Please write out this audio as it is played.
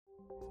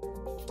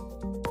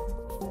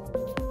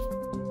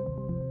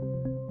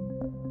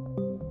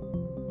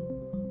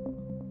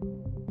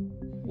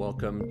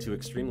Welcome to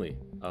Extremely,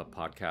 a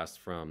podcast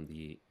from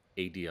the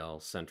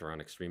ADL Center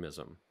on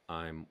Extremism.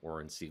 I'm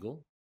Oren Segal.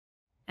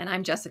 And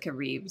I'm Jessica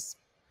Reaves.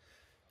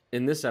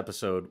 In this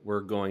episode,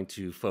 we're going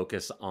to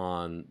focus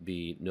on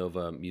the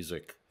Nova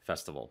Music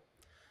Festival,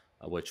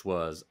 which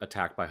was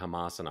attacked by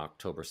Hamas on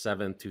October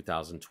 7th,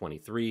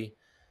 2023.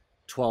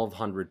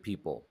 1,200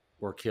 people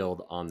were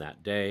killed on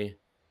that day,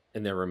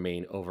 and there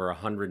remain over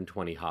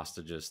 120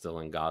 hostages still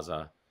in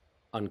Gaza.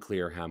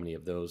 Unclear how many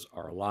of those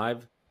are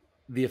alive.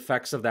 The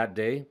effects of that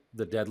day,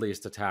 the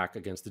deadliest attack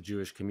against the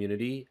Jewish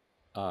community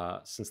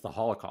since the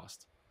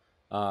Holocaust,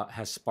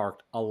 has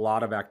sparked a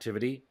lot of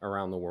activity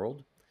around the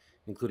world,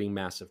 including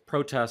massive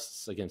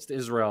protests against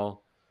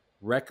Israel,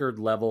 record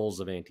levels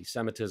of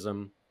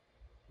anti-Semitism.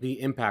 The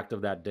impact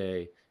of that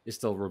day is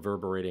still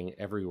reverberating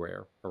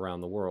everywhere around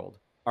the world.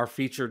 Our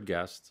featured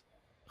guest,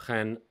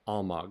 Chen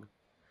Almog,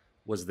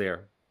 was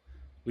there.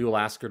 We will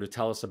ask her to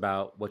tell us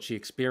about what she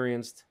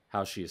experienced,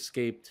 how she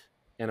escaped,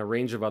 and a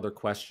range of other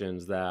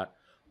questions that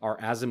are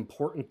as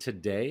important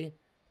today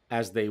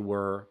as they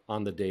were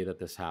on the day that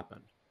this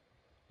happened.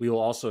 We will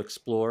also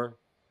explore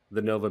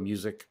the Nova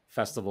Music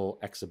Festival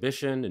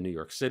exhibition in New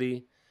York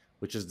City,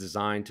 which is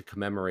designed to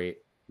commemorate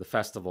the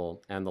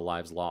festival and the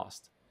lives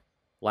lost.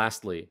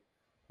 Lastly,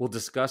 we'll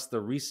discuss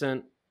the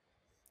recent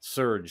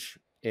surge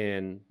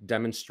in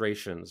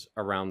demonstrations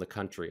around the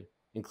country,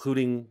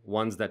 including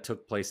ones that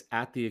took place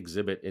at the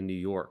exhibit in New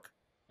York,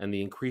 and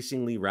the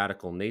increasingly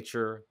radical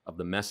nature of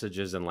the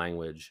messages and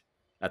language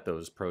at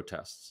those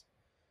protests.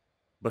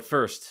 But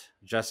first,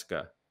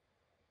 Jessica,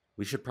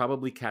 we should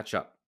probably catch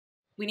up.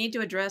 We need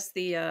to address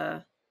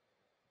the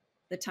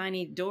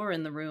tiny door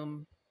in the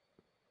room.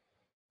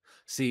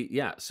 See,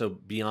 yeah, so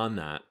beyond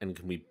that, and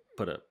can we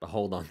put a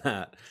hold on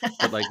that?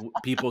 But like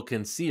people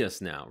can see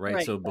us now,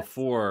 right? So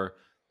before,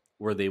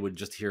 where they would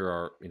just hear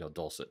our,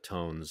 dulcet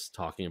tones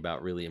talking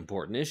about really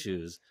important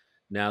issues,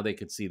 now they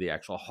could see the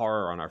actual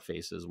horror on our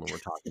faces when we're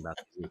talking about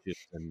these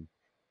issues. And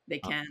They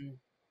can.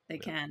 They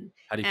can.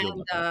 how do you feel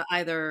And about that?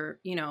 either,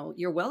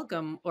 you're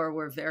welcome or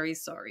we're very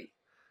sorry.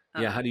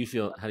 Yeah, how do you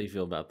feel? How do you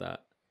feel about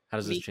that? How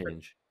does this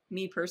change?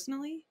 Me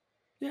personally?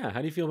 Yeah, how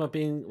do you feel about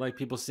being like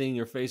people seeing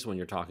your face when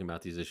you're talking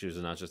about these issues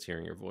and not just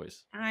hearing your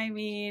voice? I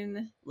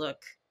mean,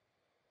 look,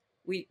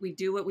 we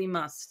do what we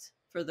must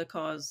for the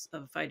cause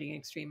of fighting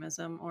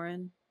extremism,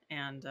 Oren.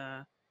 And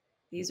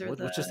these are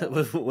what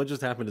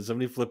just happened? Did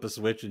somebody flip a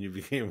switch and you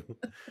became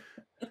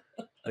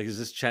like, is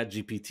this Chat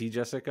GPT,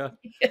 Jessica?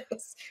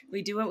 Yes,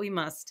 we do what we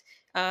must.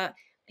 I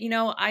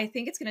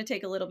think it's going to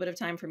take a little bit of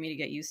time for me to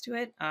get used to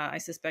it. I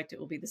suspect it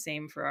will be the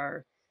same for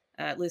our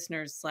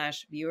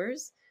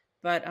listeners/viewers.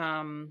 But,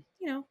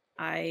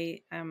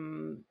 I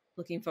am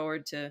looking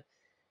forward to,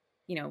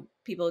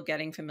 people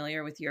getting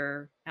familiar with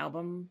your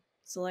album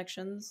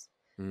selections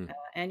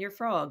and your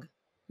frog,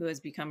 who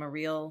has become a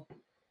real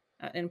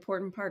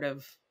important part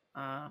of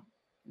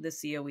the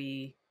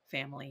COE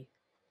family.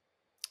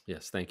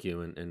 Yes, thank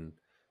you. And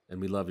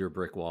we love your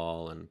brick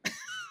wall. And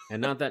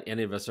not that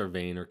any of us are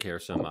vain or care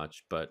so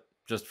much, but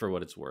just for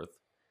what it's worth.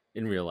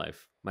 In real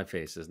life, my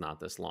face is not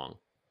this long.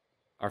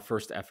 Our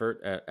first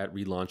effort at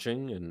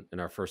relaunching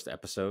and our first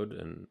episode,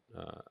 and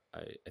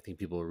I think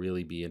people will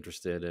really be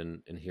interested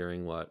in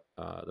hearing what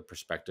the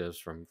perspectives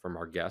from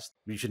our guest.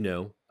 You should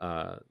know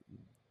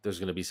there's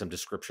going to be some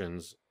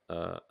descriptions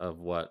of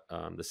what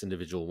this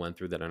individual went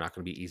through that are not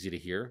going to be easy to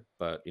hear,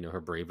 but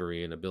her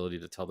bravery and ability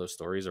to tell those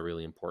stories are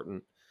really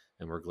important,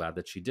 and we're glad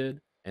that she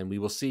did. And we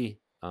will see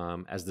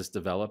as this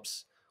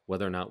develops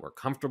whether or not we're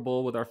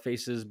comfortable with our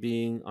faces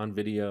being on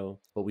video,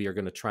 but we are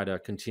going to try to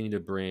continue to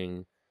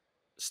bring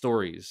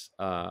stories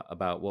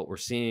about what we're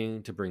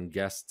seeing, to bring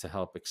guests to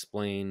help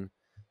explain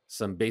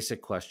some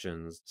basic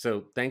questions.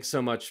 So thanks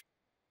so much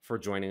for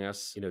joining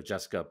us.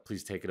 Jessica,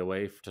 please take it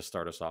away to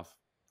start us off.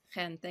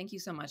 Chen, thank you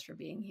so much for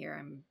being here.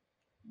 I'm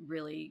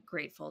really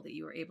grateful that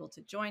you were able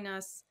to join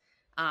us.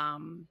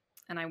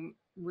 And I'm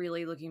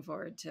really looking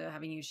forward to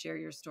having you share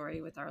your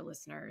story with our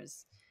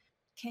listeners.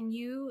 Can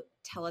you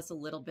tell us a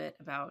little bit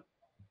about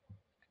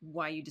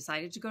why you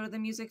decided to go to the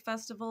music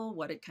festival,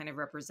 what it kind of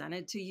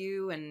represented to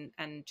you, and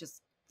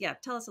just,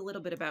 tell us a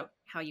little bit about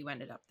how you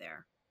ended up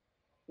there.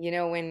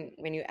 When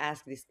you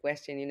ask this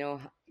question,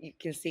 you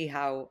can see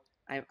how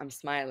I'm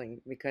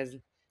smiling, because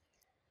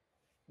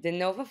the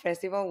Nova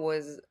Festival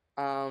was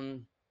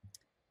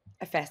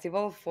a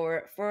festival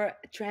for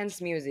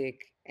trance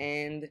music,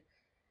 and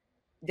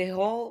the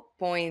whole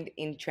point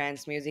in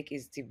trance music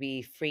is to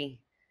be free,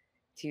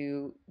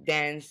 to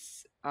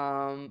dance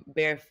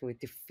barefoot,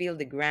 to feel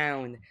the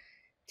ground,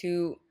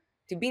 to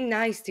be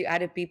nice to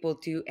other people,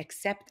 to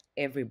accept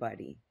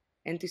everybody,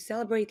 and to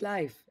celebrate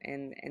life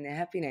and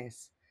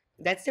happiness.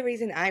 That's the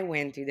reason I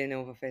went to the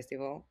Nova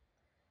Festival.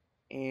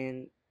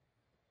 And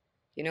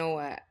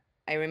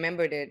I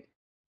remember that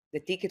the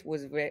ticket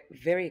was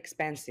very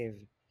expensive,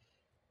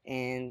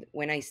 and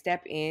when I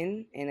stepped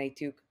in and I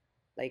took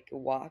like a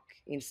walk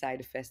inside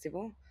the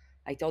festival,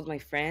 I told my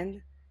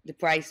friend the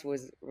price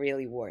was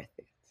really worth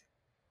it.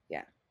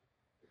 Yeah.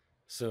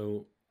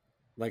 So,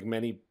 like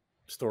many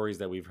stories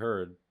that we've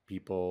heard,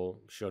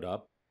 people showed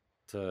up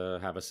to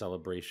have a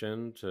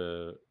celebration,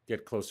 to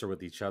get closer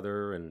with each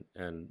other and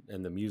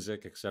the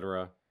music,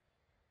 etc.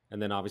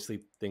 And then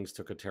obviously things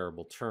took a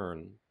terrible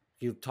turn.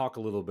 Can you talk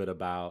a little bit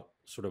about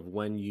sort of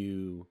when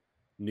you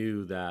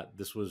knew that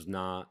this was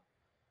not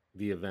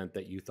the event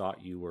that you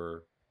thought you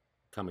were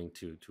coming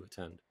to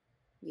attend?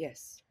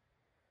 Yes.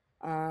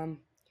 Um,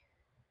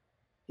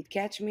 it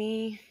catch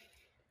me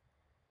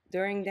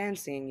during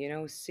dancing.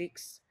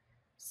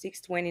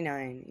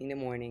 6:29 in the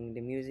morning.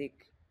 The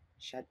music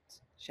shut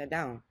shut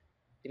down.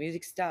 The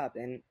music stopped,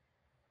 and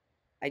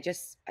I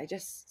just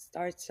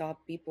saw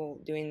people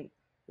doing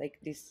like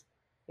this,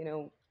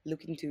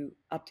 looking to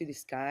up to the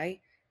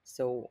sky.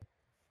 So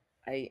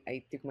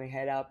I took my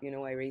head up.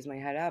 I raised my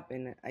head up,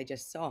 and I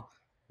just saw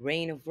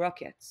rain of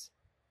rockets.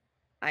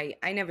 I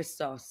never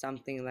saw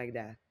something like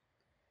that.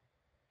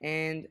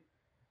 And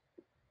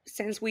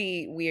since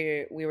we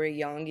were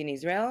young in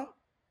Israel,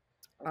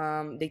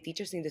 they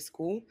teach us in the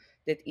school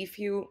that if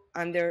you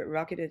under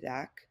rocket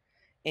attack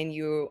and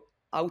you're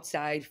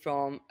outside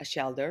from a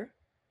shelter,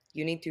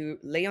 you need to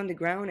lay on the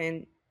ground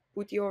and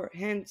put your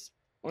hands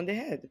on the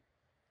head.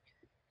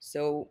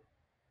 So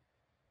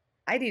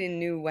I didn't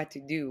know what to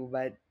do,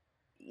 but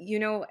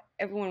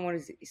everyone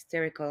was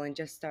hysterical and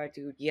just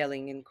started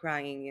yelling and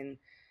crying, and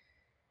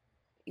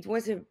it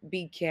was a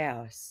big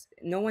chaos.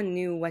 No one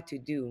knew what to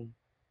do.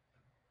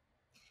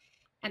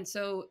 And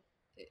so,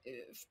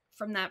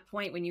 from that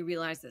point, when you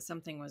realized that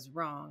something was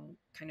wrong,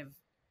 kind of,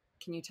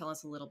 can you tell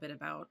us a little bit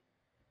about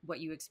what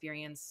you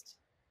experienced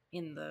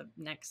in the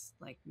next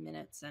like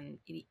minutes and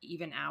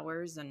even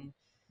hours? And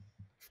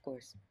Of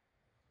course.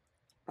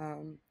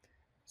 Um,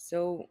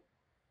 so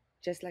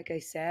just like I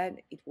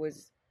said, it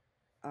was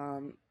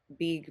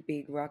big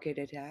rocket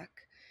attack,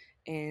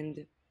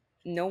 and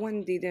no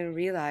one didn't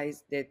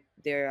realize that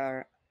there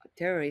are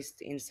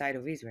terrorists inside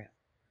of Israel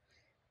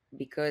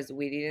because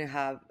we didn't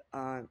have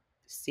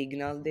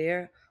signal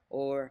there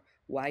or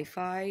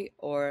Wi-Fi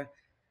or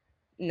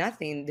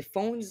nothing. The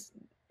phones,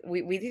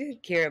 we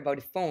didn't care about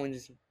the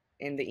phones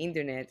and the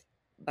internet,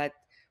 but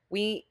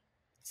we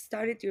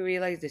started to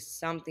realize that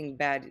something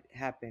bad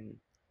happened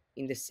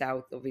in the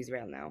south of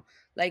Israel now.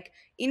 Like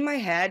in my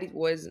head, it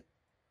was,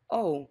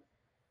 oh,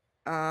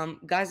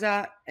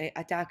 Gaza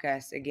attack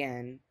us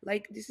again.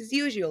 Like this is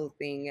usual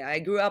thing. I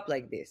grew up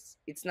like this.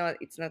 It's not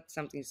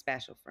something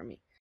special for me.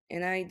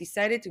 And I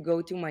decided to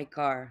go to my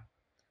car.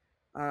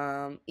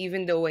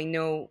 Even though I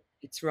know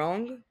it's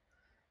wrong,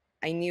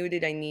 I knew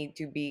that I need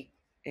to be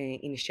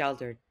in a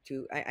shelter.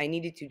 I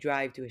needed to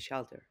drive to a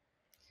shelter.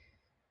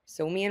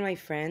 So me and my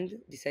friend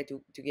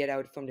decided to get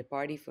out from the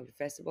party, from the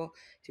festival,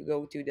 to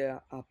go to the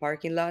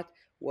parking lot.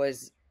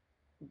 Was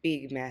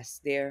big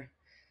mess there.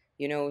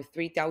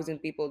 3,000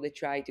 people that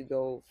try to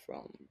go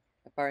from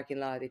a parking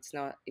lot. It's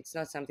not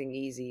something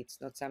easy. It's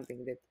not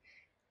something that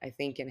I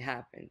think can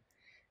happen.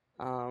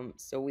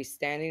 So we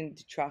stand in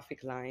the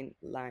traffic line,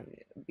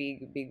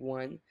 big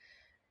one,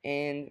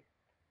 and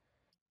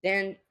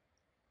then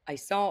I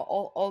saw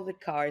all the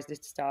cars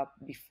that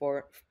stopped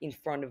before in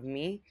front of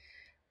me.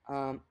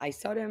 I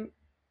saw them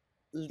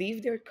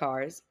leave their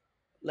cars,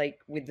 like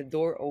with the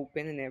door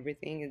open and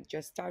everything, and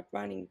just start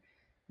running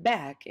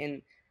back.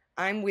 And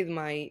I'm with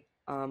my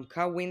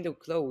car window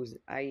closed.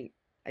 I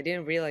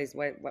didn't realize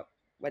what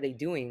they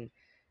doing,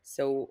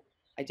 so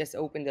I just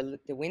opened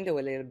the window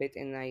a little bit,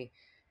 and I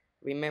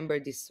remember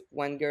this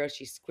one girl.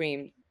 She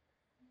screamed.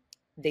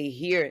 They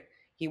hear.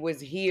 He was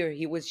here.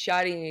 He was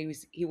shouting.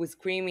 He was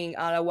screaming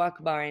Allah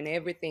Akbar and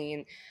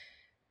everything.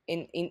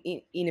 And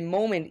in a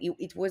moment,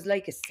 it was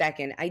like a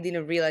second. I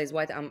didn't realize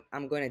what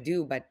I'm gonna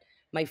do, but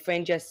my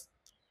friend just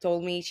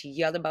told me. She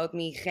yelled about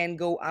me. Can't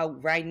go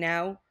out right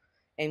now,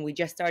 and we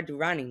just started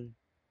running.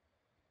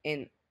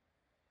 And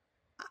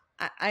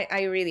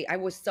I really I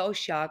was so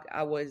shocked.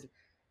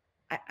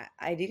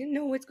 I didn't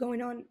know what's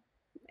going on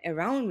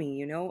around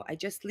me. I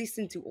just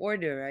listened to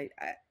order.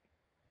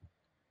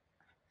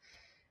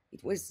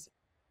 It was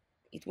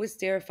it was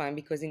terrifying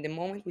because in the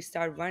moment we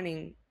started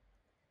running,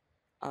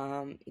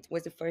 it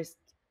was the first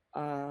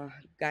uh,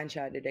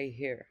 gunshot that I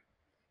hear.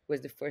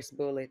 Was the first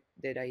bullet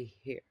that I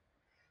hear,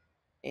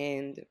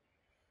 and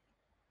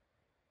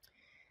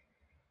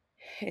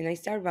I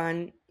start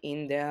run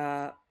in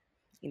the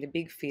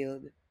big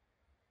field,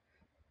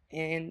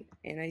 and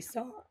I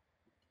saw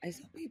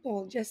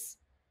people just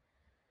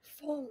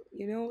fall.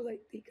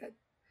 Like they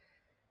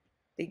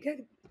got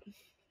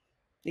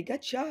they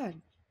got shot.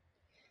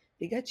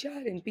 They got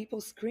shot, and people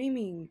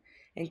screaming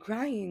and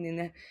crying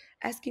and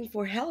asking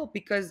for help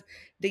because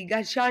they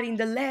got shot in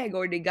the leg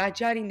or they got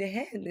shot in the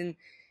hand,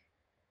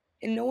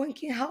 and no one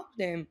can help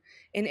them,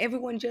 and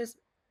everyone just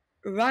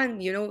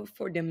run,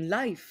 for them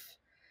life.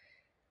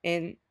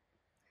 And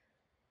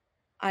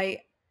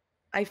I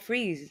I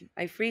freeze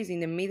in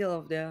the middle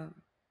of the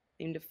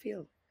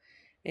field,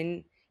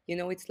 and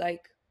it's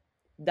like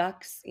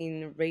ducks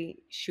in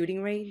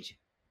shooting range.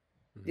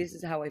 Mm-hmm. This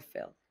is how I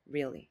felt,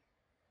 really.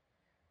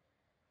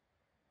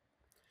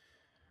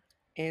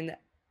 And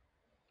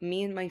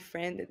me and my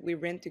friend that we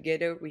ran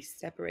together, we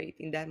separate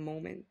in that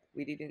moment.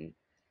 We didn't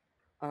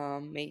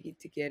make it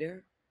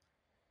together.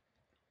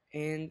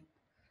 And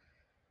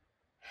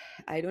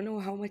I don't know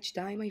how much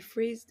time I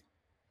freezed,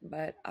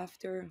 but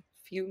after a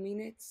few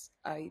minutes,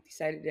 I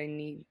decided I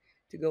need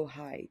to go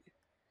hide.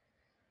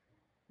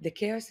 The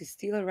chaos is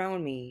still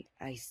around me.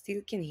 I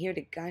still can hear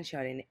the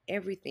gunshot and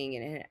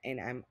everything, and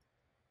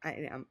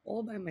I'm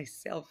all by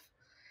myself,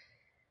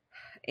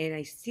 and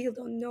I still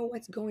don't know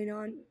what's going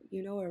on,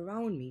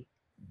 around me.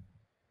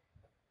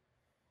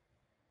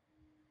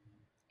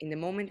 In the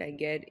moment I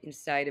get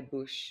inside a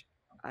bush,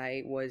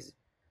 I was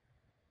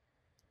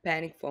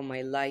panicked for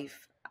my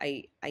life.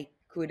 I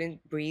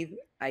couldn't breathe.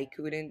 I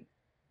couldn't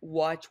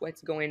watch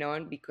what's going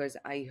on because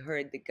I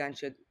heard the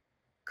gunshot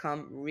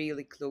come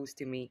really close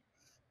to me.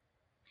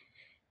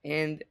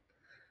 And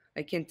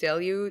I can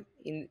tell you,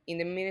 in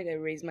the minute I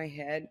raise my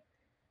head,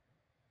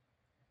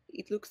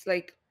 it looks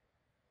like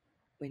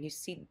when you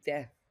see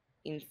death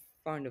in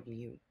front of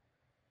you.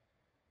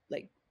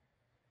 Like,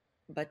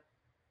 but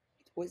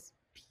it was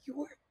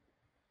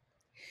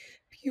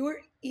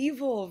pure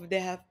evil of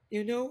death.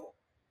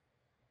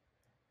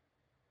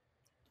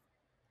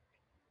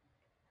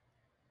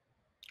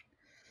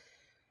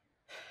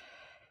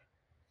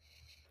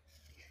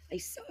 I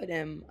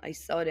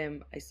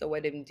saw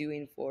what I'm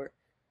doing for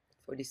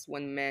this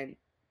one man.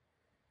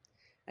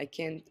 I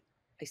can't,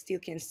 I still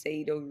can't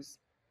say those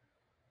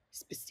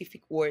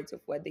specific words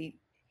of what he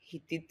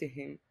did to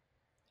him,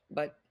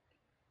 but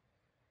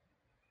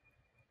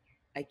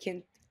I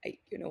can't, I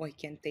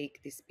can't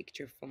take this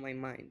picture from my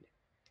mind.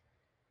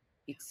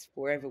 It's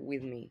forever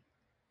with me.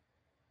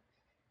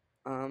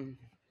 Um,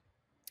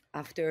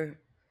 After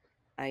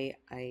I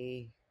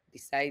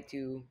decide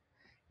to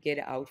get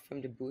out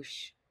from the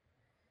bush,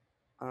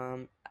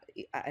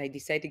 I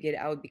decided to get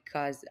out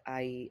because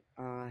I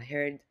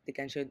heard the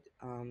gunshot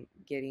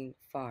getting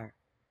far,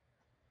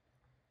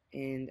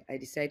 and I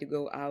decided to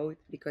go out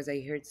because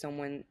I heard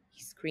someone,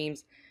 he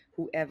screams,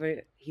 who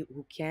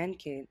can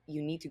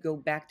you need to go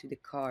back to the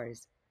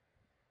cars,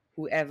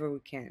 whoever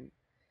who can.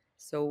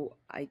 So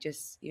I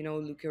just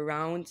look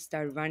around,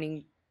 start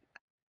running.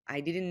 I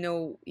didn't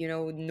know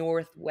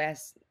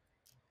northwest.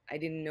 I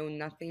didn't know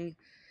nothing,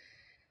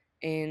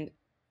 and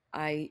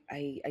I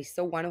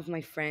saw one of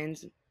my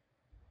friends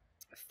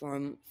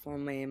from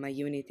my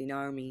unit in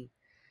army.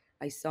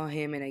 I saw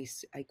him and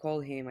I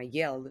called him, I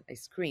yelled, I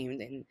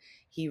screamed, and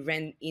he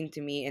ran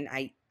into me. And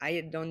I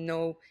don't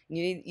know.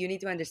 You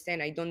need to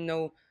understand. I don't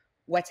know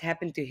what's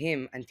happened to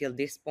him until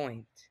this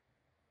point.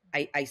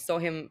 I saw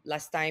him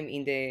last time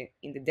in the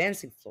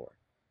dancing floor,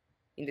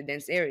 in the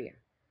dance area.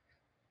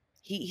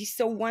 He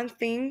saw one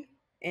thing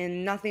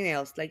and nothing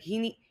else. Like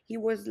he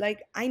was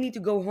like, I need to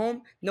go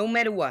home no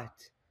matter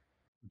what.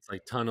 It's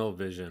like tunnel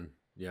vision.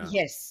 Yeah.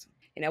 Yes.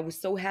 And I was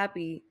so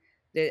happy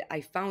that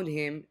I found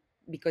him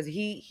because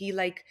he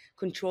like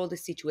controlled the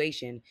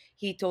situation.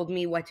 He told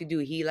me what to do.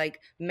 He like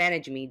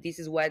managed me. This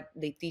is what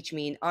they teach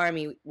me in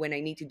army when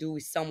I need to do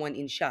with someone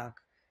in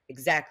shock.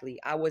 Exactly.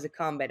 I was a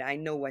combat. I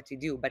know what to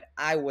do, but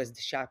I was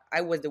the shock.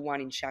 I was the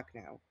one in shock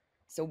now.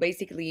 So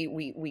basically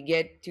we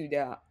get to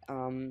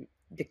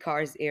the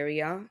cars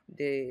area,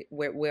 the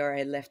where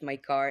I left my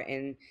car,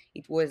 and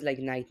it was like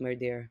nightmare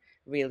there.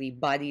 Really,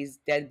 bodies,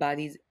 dead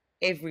bodies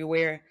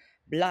everywhere,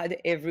 blood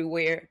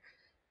everywhere.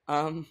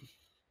 um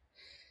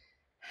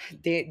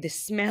the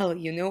smell,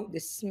 the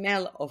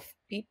smell of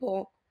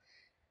people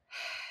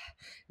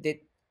that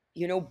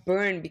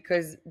burn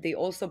because they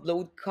also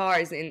blowed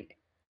cars, and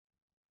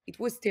it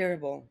was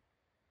terrible,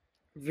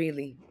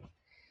 really.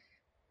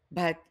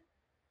 But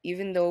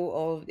even though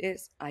all of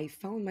this, I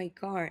found my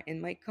car,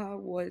 and my car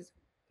was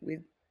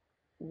with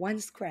one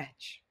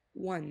scratch,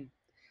 one.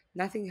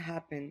 Nothing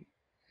happened,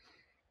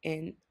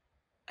 and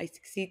I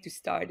succeed to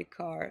start the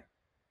car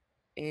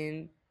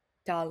and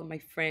tell my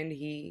friend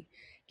he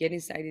get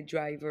inside the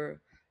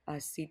driver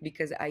seat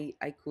because I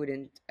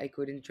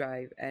couldn't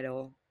drive at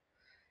all.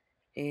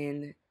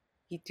 And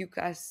he took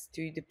us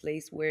to the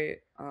place where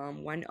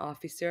one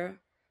officer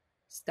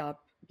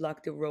stopped,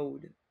 blocked the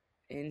road,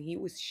 and he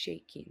was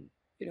shaking,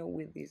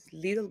 with his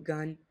little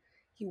gun.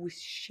 He was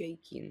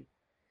shaking.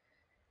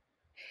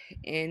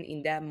 And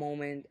in that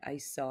moment, I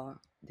saw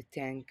the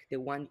tank, the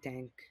one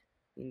tank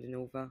in the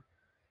Nova.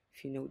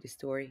 If you know the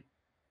story,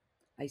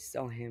 I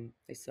saw him.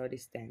 I saw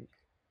this tank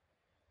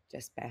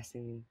just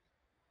passing me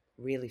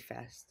really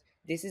fast.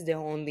 This is the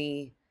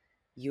only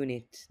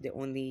unit, the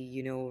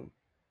only,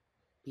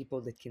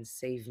 people that can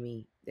save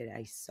me that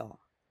I saw.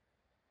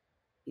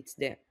 It's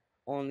the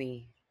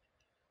only,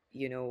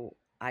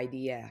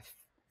 IDF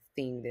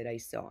thing that I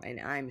saw. And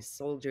I'm a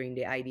soldier in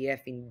the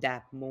IDF in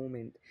that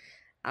moment.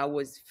 I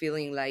was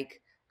feeling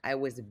like I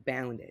was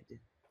bounded.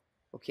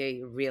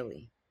 Okay,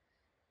 really.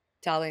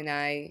 Tal and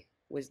I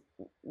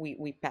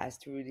we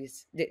passed through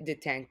this, the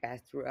tank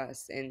passed through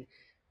us, and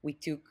we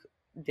took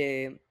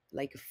the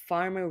like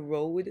farmer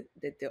road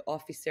that the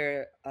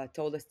officer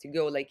told us to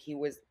go. Like he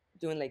was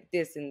doing like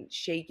this and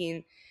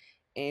shaking,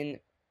 and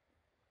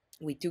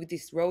we took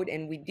this road,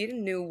 and we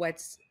didn't know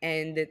what's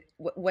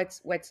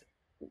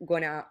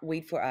gonna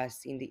wait for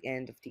us in the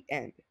end of the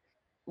end.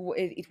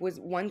 It was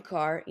one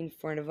car in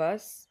front of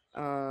us,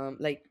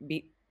 like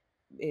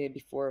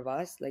before of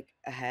us, like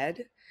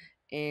ahead,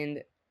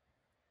 and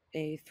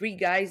three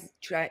guys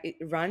try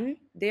run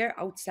there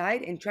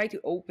outside and try to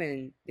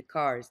open the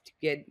cars to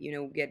get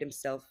get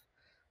themselves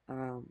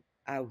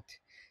out.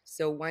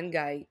 So one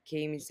guy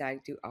came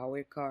inside to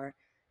our car,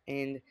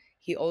 and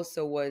he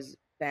also was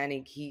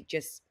panic. He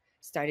just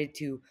started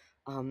to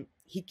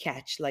he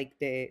catch like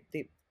the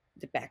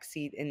back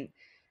seat, and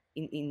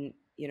in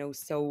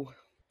so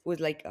it was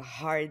like a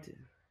hard,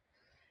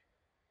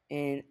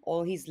 and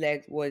all his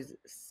leg was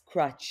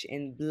scratch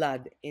and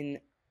blood, and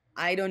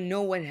I don't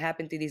know what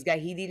happened to this guy.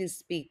 He didn't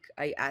speak.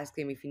 I asked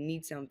him if he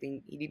needs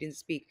something. He didn't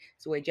speak,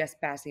 so I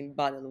just passed him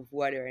bottle of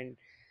water and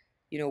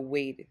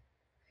wait.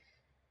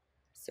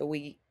 So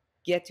we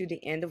get to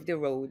the end of the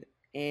road,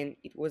 and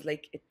it was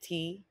like a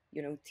T,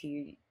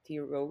 T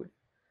road,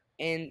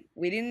 and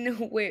we didn't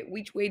know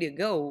which way to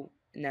go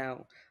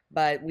now.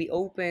 But we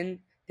opened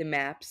the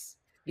maps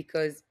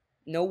because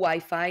no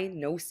Wi-Fi,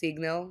 no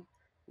signal.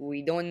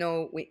 We don't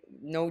know,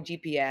 no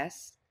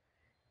GPS,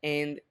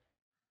 and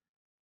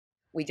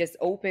we just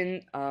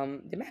open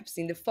the maps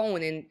in the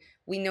phone, and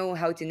we know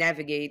how to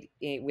navigate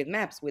with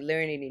maps. We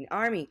learn it in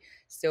army.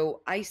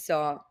 So I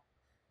saw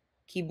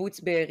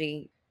kibbutz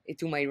Be'eri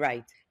to my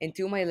right, and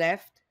to my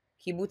left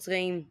kibbutz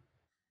Reim,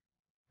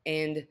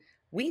 and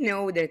we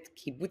know that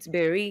kibbutz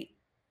Be'eri,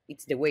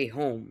 it's the way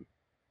home.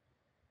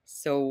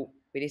 So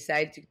we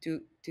decided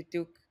to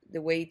took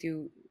the way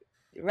to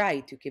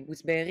right to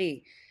kibbutz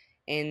Be'eri,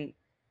 and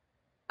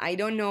I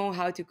don't know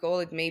how to call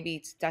it. Maybe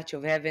it's touch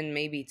of heaven,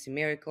 maybe it's a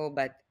miracle,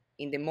 but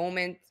in the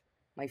moment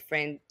my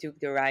friend took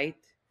the right,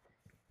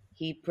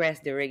 he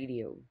pressed the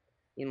radio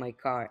in my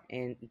car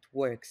and it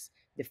works.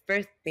 The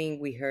first thing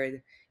we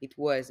heard, it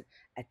was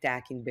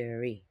attack in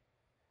Be'eri.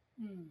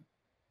 Mm.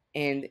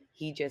 And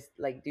he just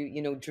like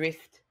do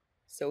drift.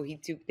 So he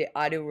took the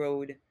other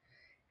road,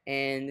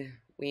 and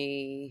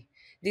we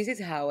this is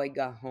how I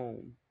got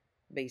home,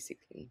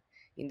 basically,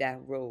 in that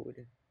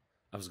road.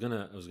 I was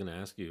gonna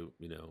ask you,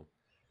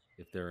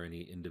 if there are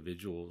any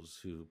individuals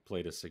who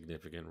played a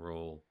significant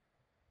role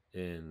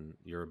in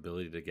your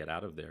ability to get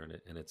out of there,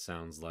 and it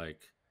sounds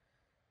like,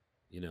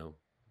 you know,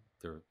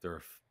 there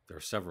are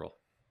several.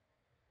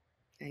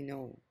 I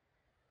know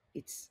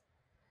it's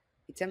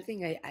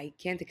something I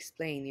can't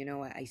explain.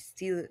 I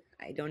still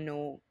I don't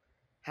know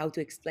how to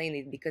explain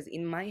it, because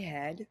in my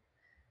head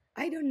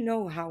I don't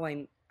know how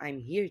I'm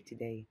here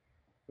today.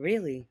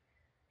 Really.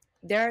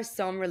 There are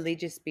some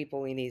religious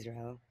people in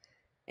Israel,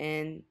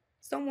 and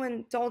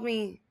someone told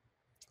me,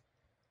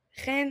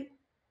 Chen,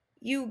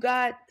 you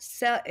got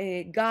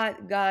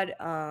God,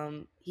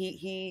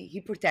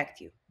 he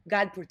protect you.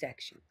 God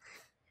protection.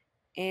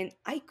 And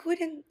I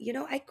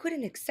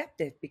couldn't accept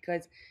it,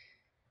 because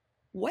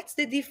what's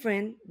the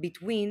difference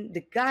between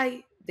the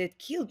guy that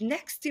killed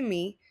next to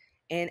me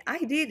and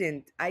I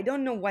didn't? I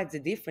don't know what's the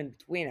difference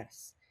between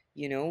us,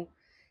 you know?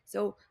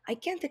 So I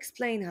can't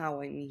explain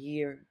how I'm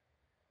here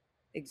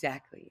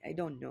exactly. I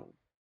don't know.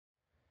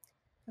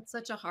 That's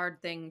such a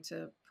hard thing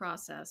to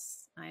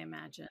process, I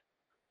imagine.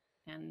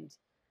 And,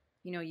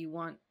 you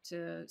want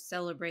to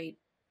celebrate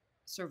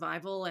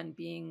survival and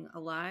being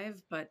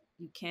alive, but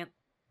you can't,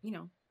 you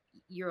know,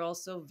 you're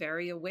also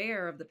very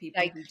aware of the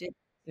people Like, who did.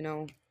 you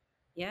know,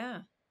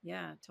 Yeah,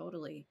 yeah,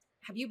 totally.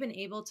 Have you been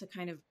able to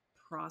kind of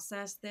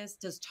process this?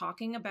 Does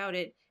talking about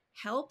it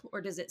help,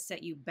 or does it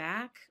set you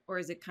back? Or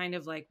is it kind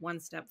of like one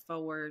step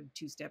forward,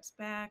 two steps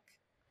back?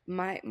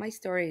 my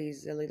story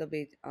is a little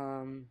bit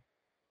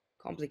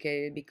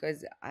complicated,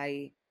 because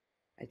I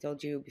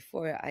told you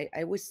before,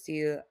 I was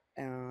still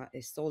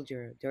a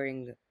soldier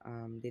during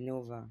the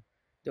Nova,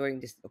 during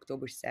this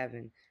October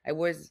 7th. I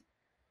was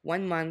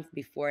 1 month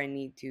before I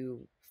need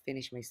to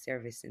finish my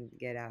service and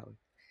get out.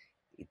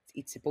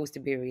 It's supposed to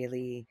be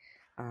really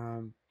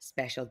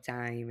special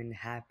time and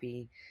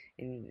happy,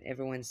 and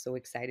everyone's so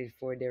excited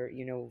for their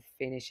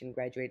finish and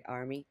graduate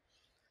army.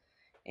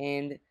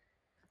 And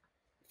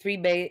 3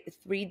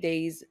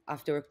 days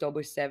after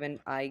October 7th,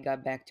 I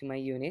got back to my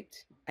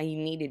unit. I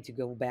needed to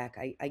go back.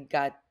 I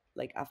got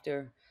like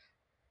after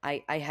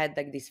I had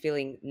like this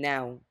feeling,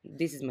 now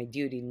this is my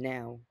duty.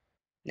 Now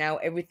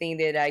everything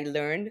that I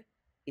learned,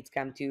 it's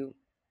come to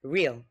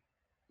real,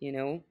 you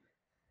know.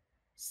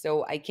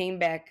 So I came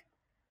back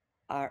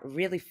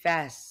really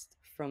fast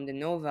from the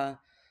Nova,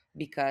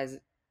 because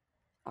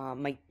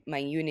my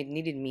unit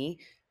needed me,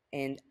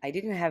 and I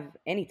didn't have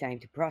any time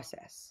to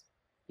process.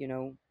 You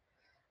know,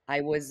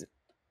 I was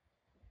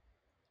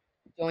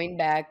going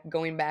back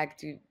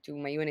to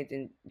my unit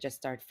and just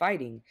start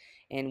fighting.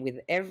 And with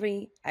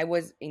every I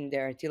was in the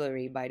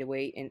artillery, by the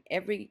way, and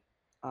every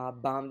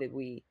bomb that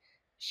we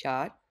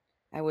shot,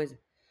 I was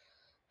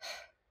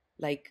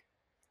like,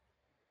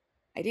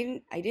 I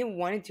didn't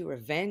want it to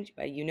revenge,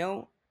 but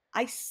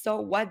I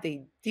saw what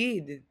they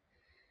did,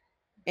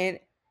 and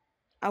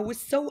I was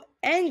so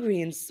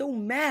angry and so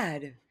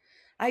mad.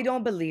 I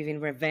don't believe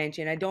in revenge,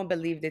 and I don't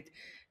believe that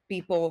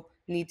people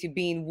need to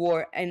be in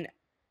war, and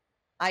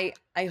I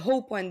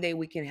hope one day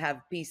we can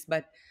have peace.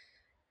 But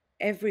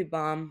every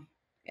bomb,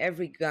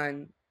 every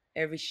gun,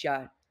 every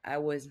shot, I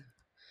was,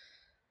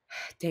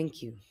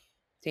 thank you.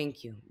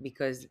 Thank you,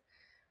 because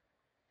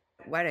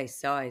what I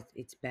saw,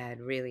 it's bad.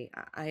 Really,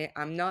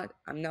 I'm not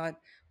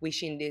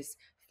wishing this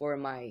for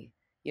my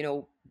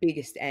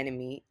biggest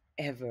enemy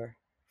ever,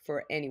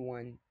 for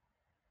anyone.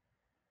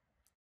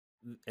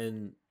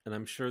 And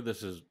I'm sure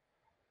there's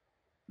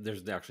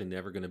actually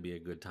never going to be a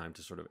good time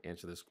to sort of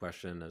answer this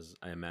question, as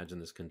I imagine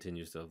this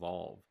continues to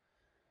evolve.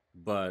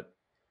 But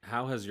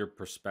how has your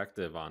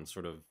perspective on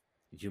sort of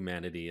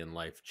humanity and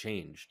life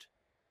changed?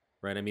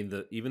 Right? I mean,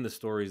 the even the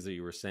stories that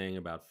you were saying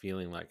about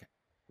feeling like,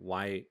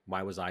 why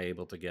was I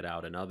able to get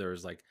out, and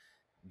others, like,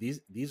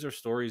 these are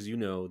stories,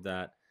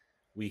 that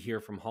we hear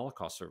from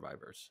Holocaust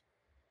survivors,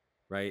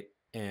 right?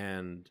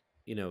 And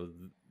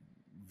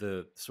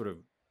the sort of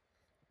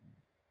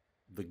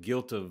the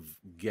guilt of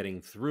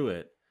getting through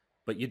it,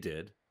 but you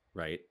did,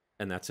 right?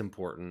 And that's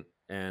important.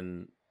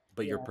 And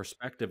but your Yeah,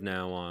 perspective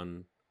now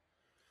on,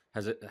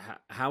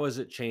 how has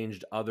it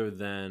changed, other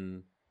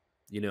than,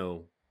 you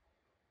know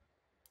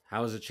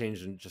how has it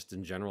changed just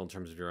in general, in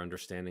terms of your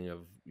understanding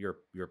of your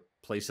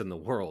place in the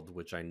world,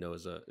 which I know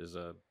is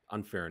a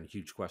unfair and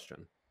huge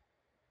question.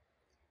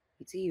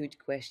 it's a huge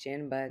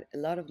question, but a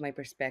lot of my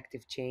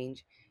perspective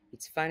change.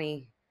 It's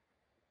funny.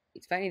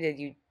 It's funny that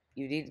you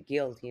did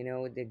guilt.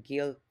 The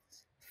guilt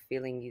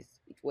feeling is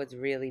it was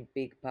really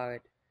big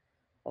part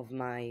of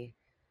my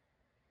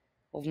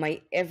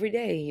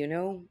everyday.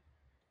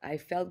 I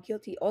felt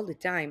guilty all the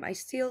time. I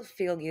still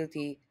feel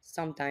guilty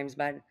sometimes,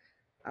 but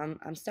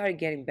I'm starting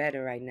getting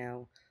better right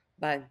now.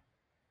 But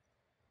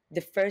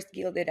the first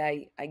guilt that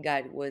I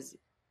got was,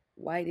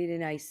 why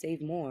didn't I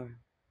save more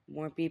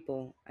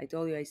people? I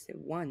told you I saved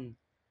one.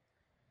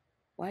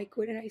 Why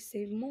couldn't I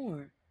save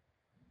more?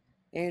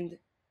 And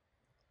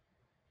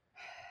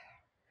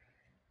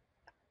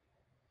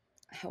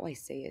how I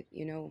say it,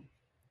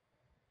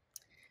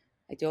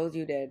 I told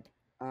you that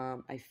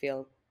I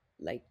felt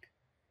like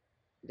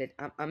that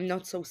I'm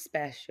not so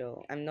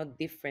special. I'm not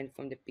different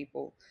from the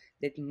people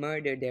that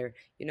murder their,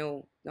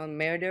 not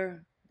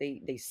murder,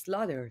 they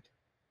slaughtered.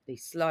 They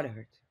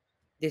slaughtered.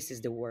 This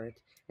is the word.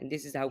 And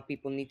this is how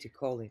people need to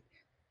call it.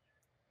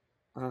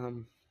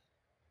 Um,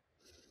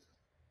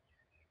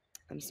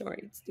 I'm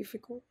sorry, it's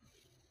difficult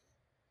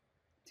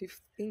to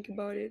think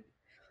about it.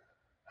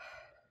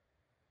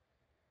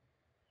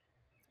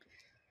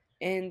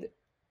 And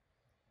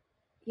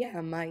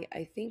yeah,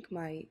 I think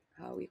my,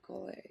 how we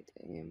call it,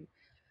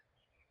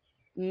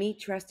 me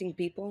trusting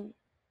people,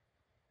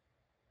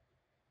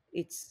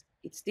 it's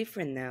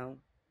different now.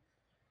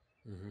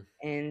 Hmm.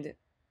 And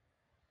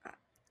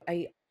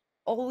I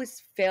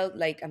always felt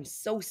like I'm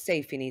so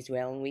safe in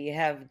Israel, and we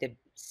have the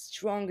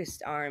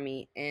strongest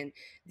army and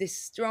the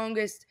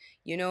strongest,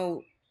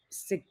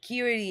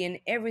 security and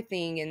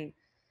everything, and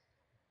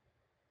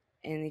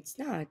it's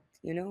not,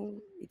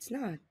 it's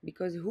not,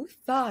 because who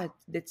thought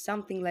that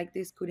something like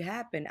this could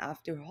happen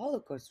after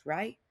Holocaust,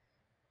 right?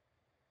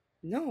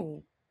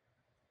 No,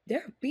 there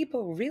are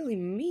people really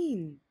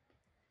mean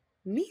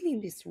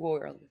in this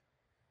world,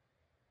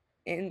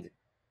 and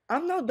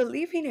I'm not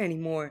believing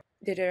anymore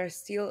that there are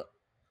still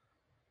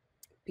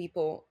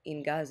people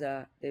in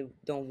Gaza that they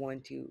don't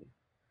want to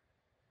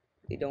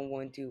they don't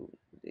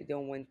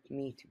want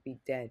me to be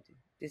dead.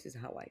 This is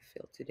how I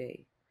feel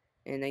today.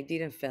 And I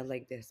didn't feel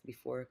like this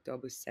before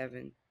October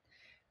 7th.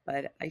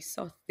 But I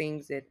saw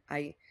things that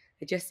I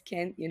just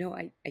can't,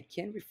 I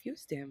can't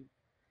refuse them.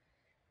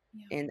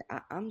 Yeah. And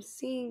I'm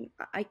seeing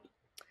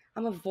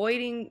I'm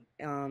avoiding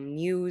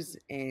news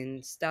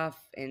and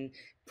stuff and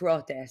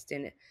protest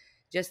and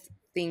just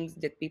things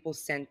that people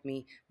sent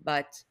me.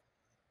 But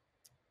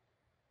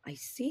I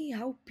see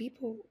how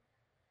people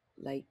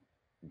like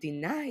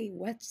deny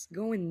what's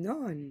going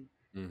on,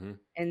 Hmm.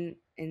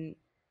 and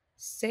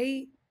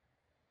say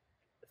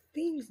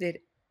things that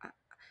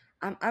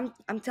I,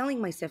 I'm telling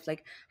myself,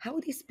 like, how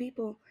these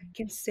people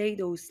can say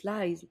those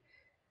lies.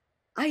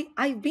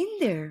 I've been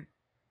there.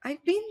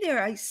 I've been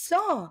there. I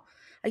saw,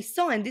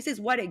 and this is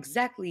what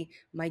exactly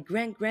my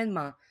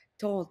grandma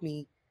told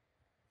me.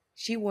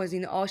 She was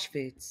in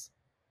Auschwitz,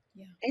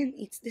 Yeah. and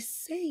it's the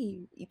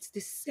same. It's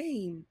the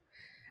same.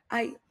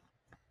 I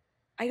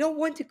I don't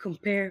want to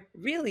compare.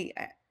 Really,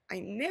 I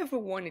never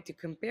wanted to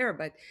compare,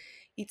 but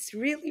it's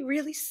really,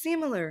 really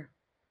similar.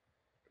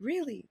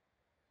 Really.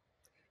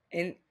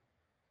 And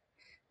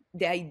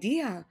the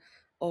idea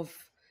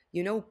of,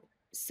 you know,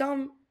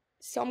 some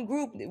some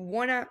group that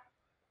wanna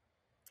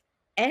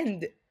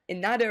end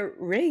another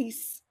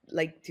race,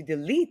 like to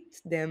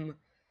delete them.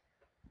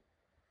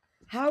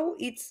 How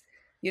it's,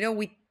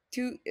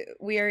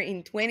 we are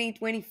in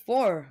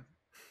 2024.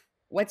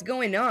 What's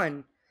going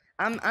on?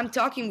 I'm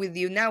talking with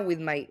you now with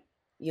my,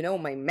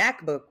 my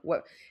MacBook.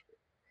 What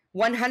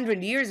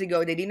 100 years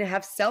ago they didn't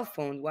have cell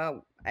phone.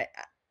 Wow.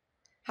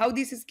 How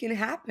this is can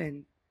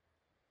happen?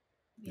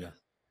 Yeah. Yeah.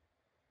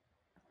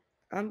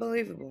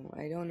 Unbelievable.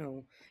 I don't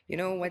know.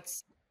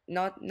 What's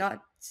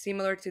not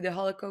similar to the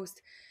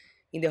Holocaust?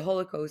 In the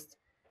Holocaust,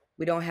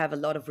 we don't have a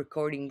lot of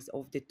recordings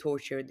of the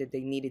torture that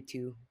they needed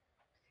to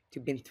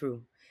been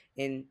through.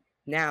 And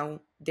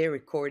now they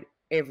record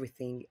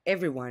everything,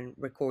 everyone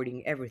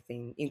recording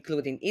everything,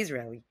 including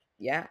Israeli.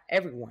 yeah,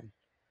 everyone.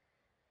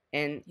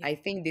 And Yeah. I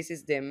think this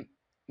is the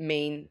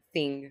main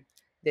thing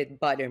that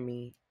bother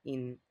me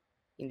in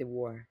the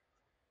war.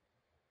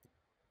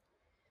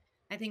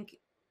 I think,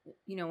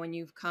 when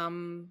you've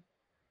come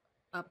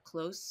up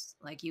close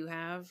like you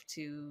have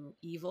to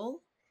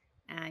evil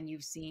and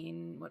you've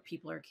seen what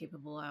people are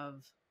capable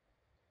of,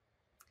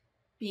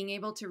 being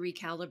able to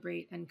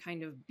recalibrate and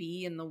kind of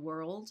be in the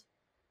world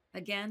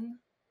again,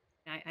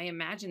 I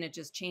imagine it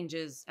just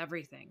changes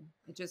everything.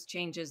 It just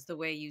changes the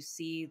way you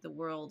see the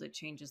world. It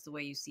changes the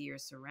way you see your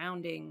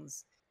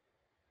surroundings.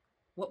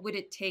 What would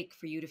it take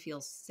for you to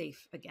feel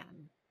safe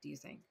again, do you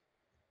think?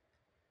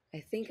 I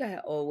think I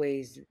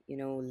always,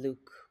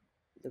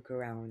 look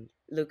around,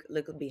 look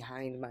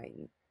behind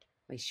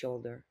my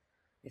shoulder.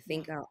 I Yeah.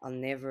 think I'll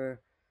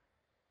never,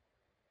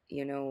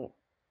 you know,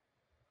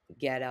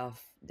 get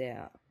off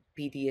the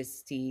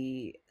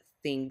PTSD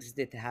things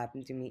that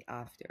happened to me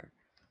after.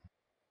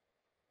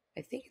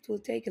 I think it will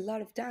take a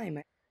lot of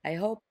time. I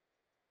hope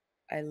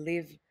I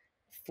live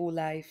full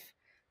life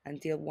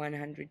until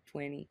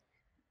 120.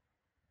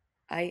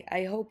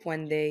 I hope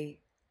one day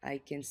I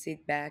can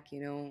sit back,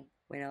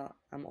 when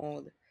I'm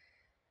old,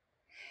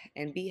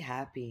 and be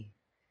happy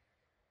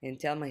and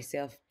tell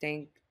myself,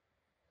 thank,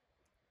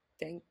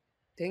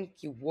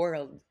 thank you,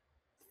 world,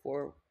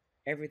 for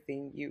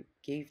everything you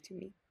gave to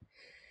me,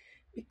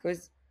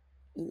 because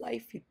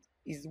life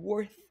is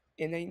worth,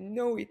 and I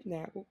know it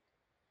now.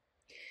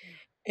 Yeah.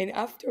 And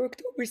after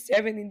October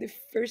 7, in the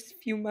first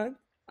few months,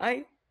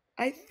 I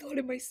thought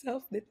to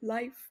myself that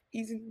life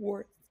isn't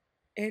worth,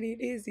 and it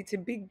is. It's a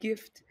big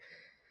gift,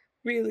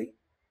 really.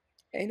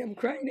 And I'm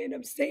crying and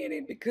I'm saying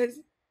it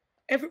because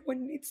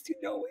everyone needs to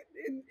know it,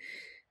 and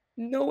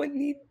no one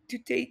need to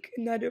take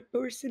another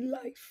person's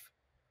life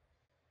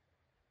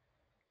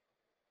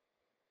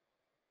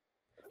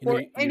You know,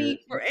 you're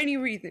for any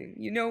reason,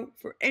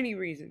 for any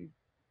reason.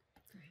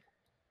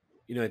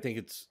 Right. I think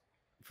it's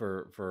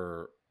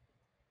for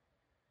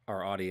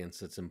our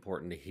audience, it's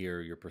important to hear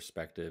your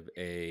perspective.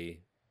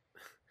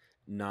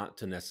 Not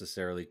to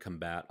necessarily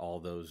combat all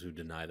those who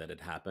deny that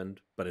it happened,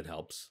 but it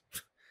helps.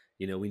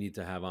 We need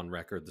to have on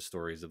record the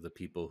stories of the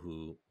people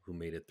who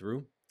made it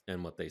through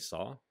and what they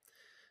saw.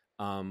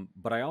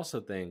 But I also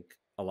think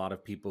a lot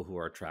of people who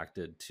are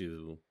attracted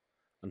to,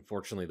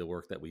 unfortunately, the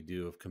work that we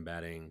do of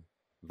combating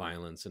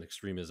violence and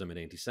extremism and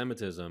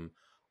anti-Semitism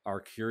are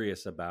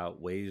curious about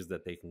ways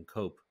that they can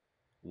cope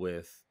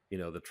with,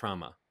 the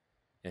trauma.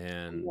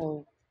 and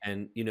No,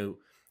 and I'm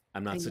I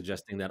not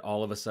suggesting that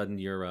all of a sudden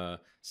you're a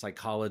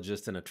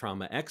psychologist and a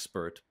trauma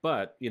expert,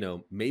 but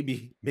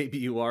maybe maybe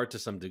you are to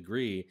some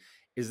degree.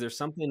 Is there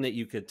something that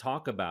you could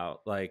talk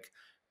about, like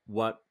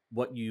what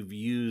you've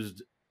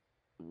used,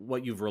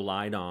 what you've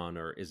relied on,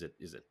 or is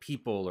it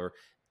people, or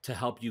to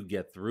help you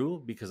get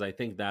through? Because I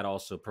think that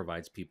also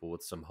provides people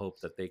with some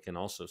hope that they can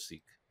also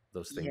seek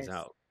those things yes,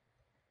 out.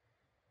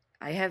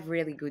 I have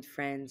really good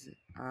friends.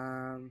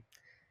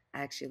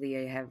 Actually,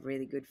 I have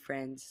really good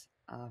friends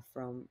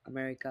from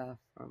America,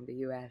 from the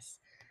US.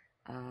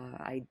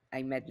 I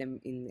met them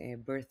in a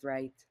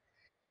birthright,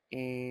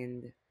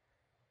 and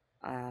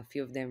a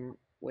few of them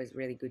was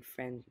really good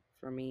friend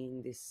for me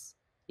in this,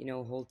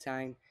 whole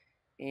time.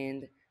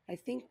 And I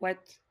think what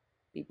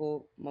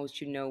people most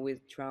should know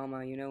with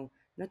trauma,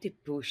 not to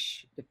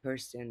push the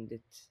person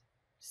that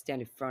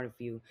stand in front of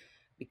you,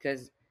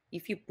 because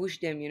if you push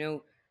them,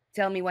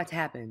 tell me what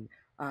happened.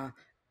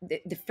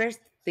 The first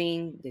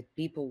thing that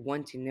people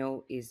want to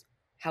know is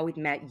how it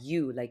met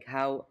you, like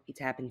how it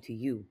happened to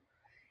you.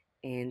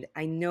 And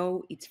I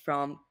know it's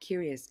from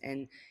curious,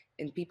 and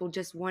people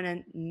just want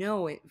to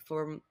know it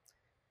from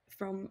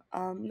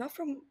not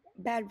from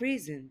bad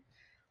reason,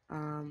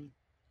 um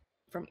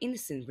from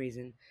innocent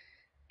reason.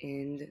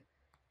 And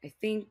I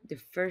think the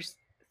first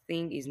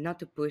thing is not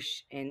to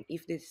push, and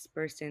if this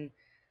person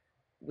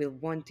will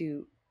want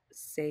to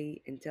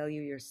say and tell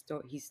you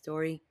his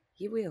story,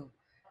 he will.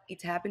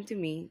 It happened to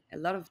me a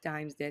lot of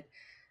times that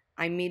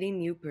I'm meeting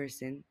new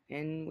person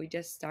and we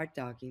just start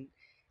talking,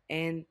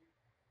 and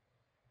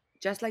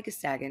just like a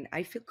second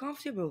I feel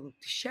comfortable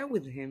to share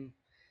with him,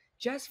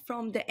 just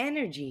from the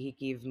energy he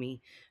gives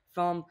me,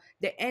 from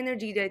the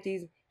energy that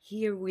is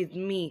here with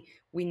me.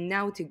 We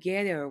now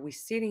together, we're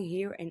sitting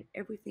here and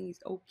everything is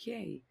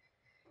okay.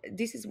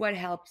 This is what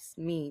helps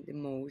me the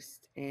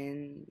most,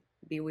 and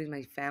be with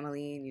my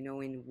family,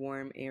 in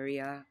warm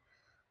area,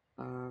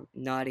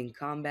 not in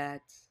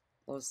combat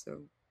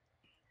also.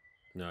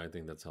 No, I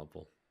think that's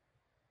helpful.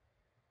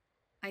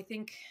 I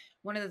think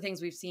one of the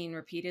things we've seen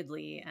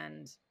repeatedly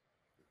and,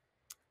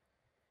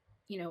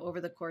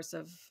 over the course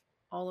of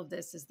all of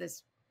this is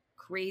this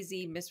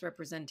crazy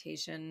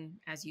misrepresentation,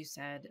 as you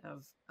said,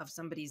 of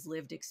somebody's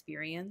lived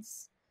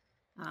experience.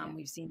 Yeah.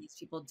 We've seen these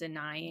people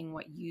denying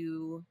what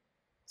you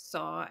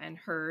saw and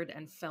heard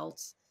and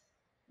felt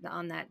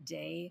on that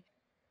day.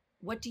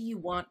 What do you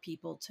want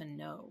people to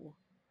know?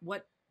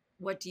 What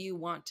what do you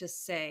want to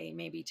say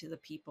maybe to the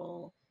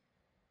people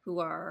who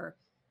are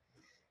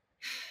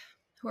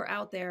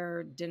out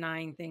there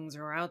denying things,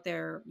 or out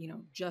there,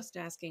 just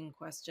asking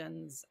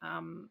questions,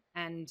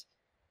 and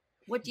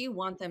What do you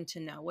want them to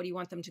know? What do you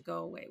want them to go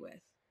away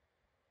with?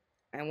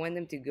 I want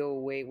them to go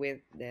away with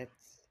that.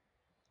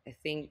 I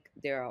think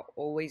there are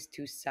always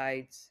two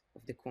sides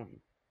of the coin.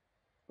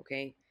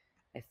 Okay,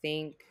 I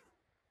think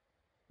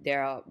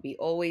there will be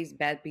always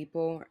bad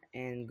people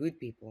and good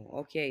people.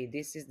 Okay,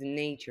 this is the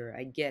nature.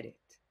 I get it,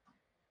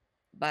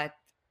 but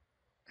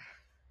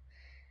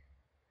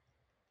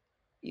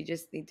you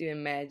just need to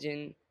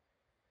imagine.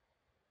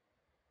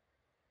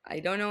 I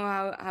don't know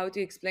how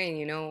to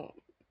explain.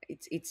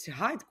 It's a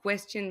hard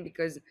question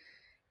because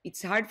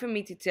it's hard for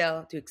me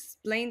to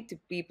explain to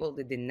people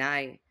that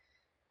deny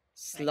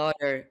Right.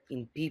 slaughter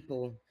in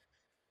people.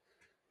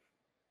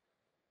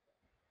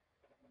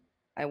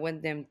 I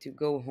want them to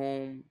go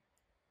home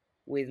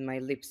with my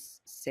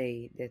lips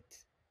say that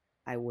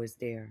I was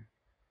there.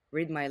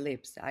 Read my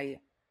lips. I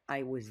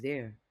was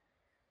there.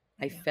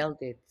 I Yeah.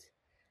 felt it.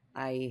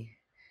 I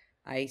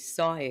I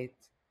saw it.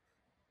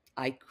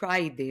 I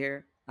cried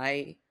there.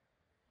 I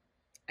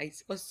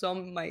saw some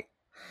of my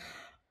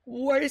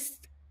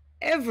worst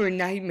ever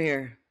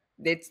nightmare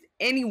that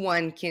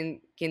anyone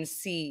can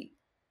see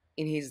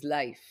in his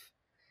life.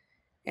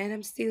 And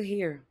I'm still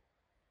here.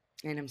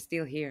 And I'm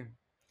still here.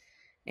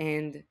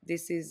 And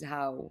this is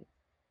how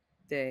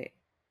the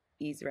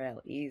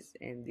Israel is,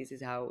 and this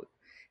is how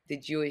the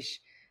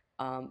Jewish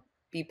um,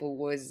 people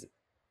was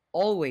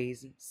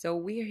always. So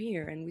we're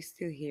here, and we're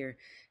still here.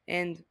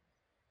 And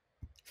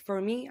for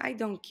me, I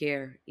don't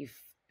care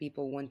if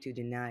people want to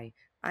deny.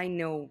 I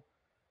know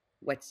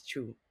what's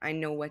true. I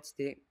know what's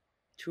the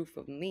truth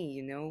of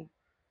me.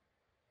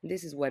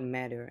 This is what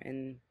matter.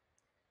 And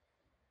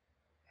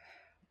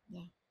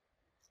Yeah.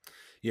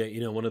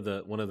 Yeah, one of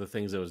the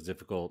things that was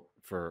difficult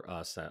for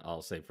us,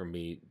 I'll say for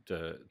me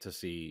to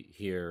see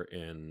here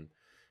in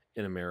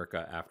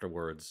America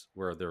afterwards,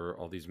 where there were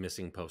all these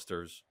missing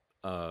posters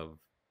of,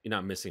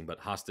 not missing but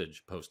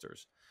hostage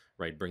posters,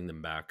 right? Bring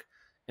them back,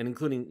 and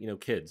including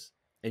kids,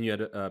 and you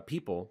had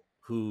people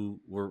who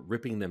were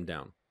ripping them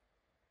down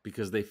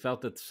because they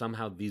felt that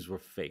somehow these were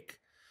fake,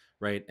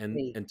 right? and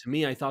hey, and to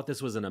me, I thought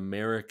this was an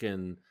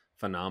American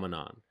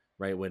phenomenon,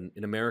 right? When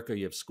in America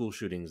you have school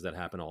shootings that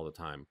happen all the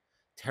time,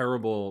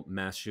 terrible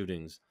mass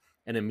shootings,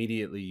 and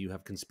immediately you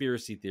have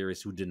conspiracy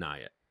theorists who deny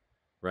it,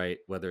 right?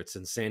 Whether it's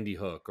in Sandy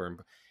Hook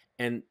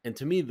and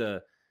to me,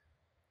 the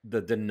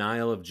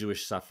denial of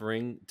Jewish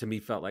suffering to me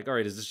felt like, all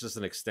right, is this just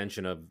an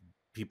extension of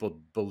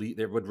people believe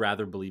they would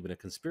rather believe in a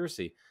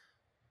conspiracy?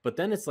 But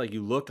then it's like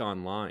you look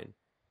online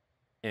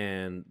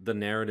and the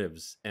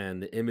narratives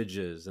and the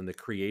images and the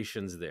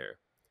creations there,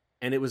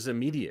 and it was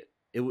immediate.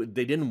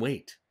 They didn't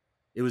wait.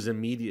 It was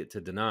immediate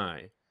to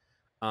deny,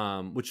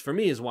 which for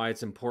me is why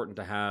it's important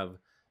to have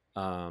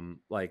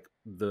like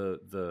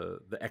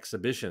the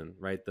exhibition,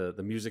 right?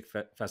 The music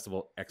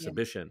festival Yeah.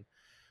 exhibition,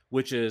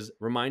 which is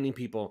reminding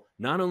people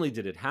not only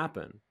did it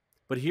happen,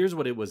 but here's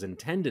what it was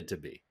intended to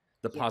be: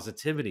 the yes,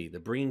 positivity, the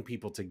bringing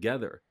people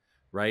together,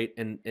 right?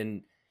 And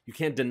you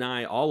can't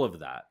deny all of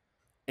that.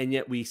 And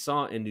yet we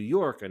saw in New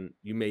York, and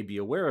you may be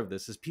aware of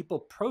this, is people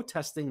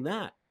protesting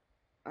that,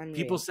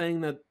 people unreal.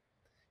 saying that,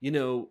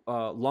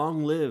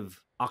 long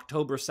live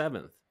October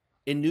 7th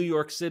in New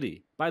York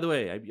City. By the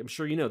way, I'm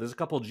sure there's a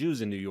couple of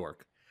Jews in New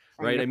York,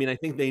 I right? know. I mean, I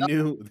think they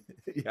knew,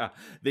 yeah,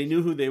 they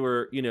knew who they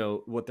were,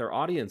 what their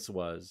audience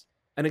was.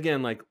 And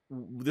again, like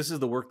this is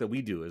the work that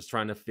we do, is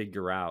trying to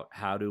figure out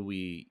how do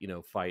we,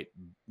 fight,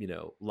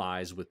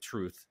 lies with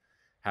truth.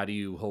 How do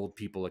you hold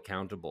people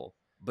accountable?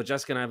 But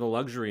Jessica and I have the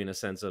luxury in a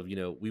sense of,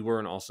 we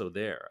weren't also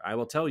there. I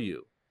will tell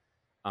you,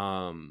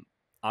 um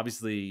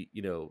obviously,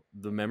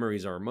 the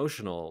memories are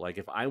emotional. Like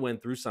if I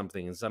went through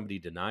something and somebody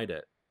denied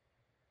it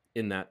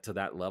in that to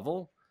that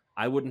level,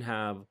 I wouldn't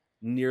have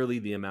nearly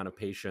the amount of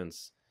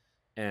patience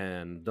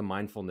and the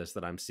mindfulness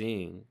that I'm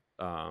seeing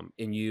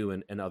in you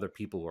and other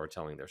people who are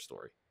telling their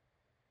story.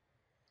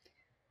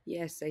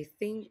 Yes, I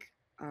think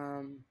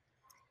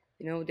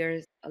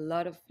there's a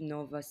lot of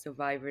Nova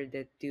survivor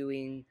that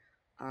doing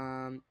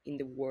in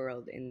the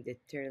world, and they're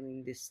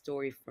telling this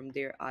story from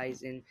their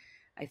eyes. And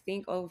I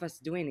think all of us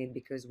doing it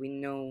because we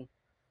know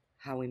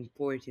how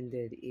important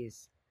it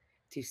is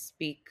to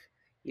speak,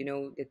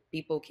 that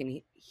people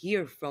can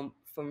hear from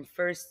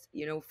first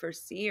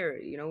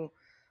year,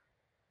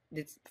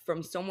 that's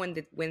from someone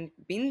that went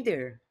been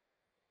there.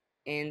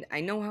 And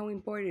I know how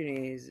important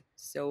it is.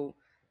 So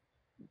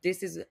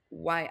this is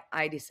why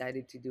I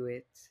decided to do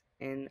it.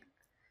 And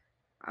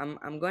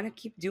I'm gonna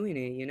keep doing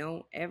it.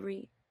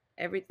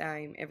 Every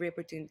time, every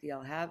opportunity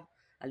I'll have,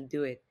 I'll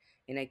do it,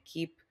 and I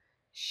keep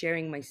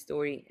sharing my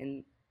story.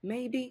 And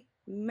maybe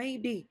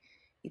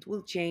it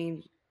will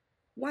change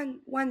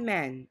one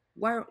man,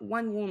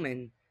 one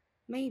woman,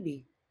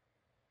 maybe.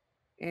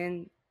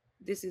 And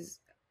this is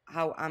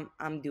how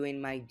I'm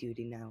doing my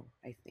duty now.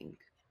 I think.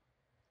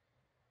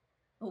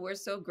 Well, we're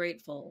so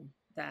grateful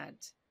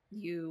that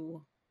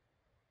you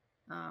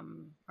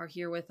are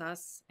here with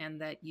us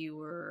and that you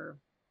were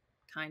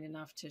kind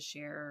enough to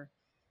share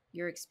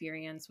your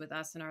experience with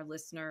us and our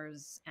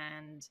listeners.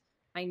 And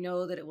I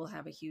know that it will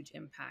have a huge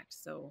impact.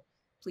 So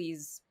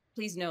please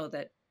know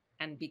that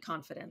and be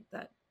confident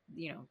that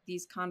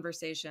these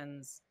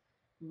conversations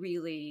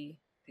really,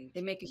 Thank they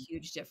you. make a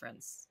huge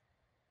difference.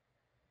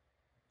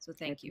 So I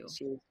thank you.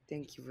 appreciate it.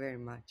 Thank you very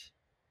much.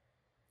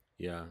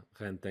 Yeah,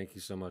 Chen, thank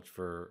you so much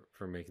for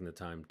making the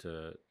time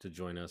to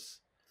join us.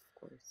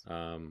 Of course.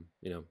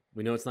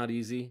 We know it's not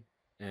easy,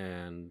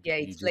 and Yeah,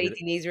 you it's did late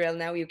it. in Israel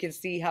now. You can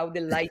see how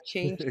the light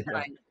changed Yeah,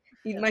 time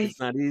in Yeah. my. it's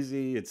not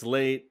easy. It's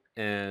late,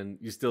 and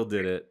you still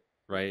did it,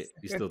 right?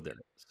 Yes. You still did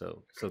it.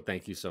 So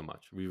thank you so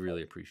much. We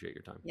really appreciate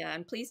your time. Yeah.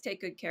 And please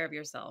take good care of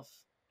yourself.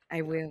 I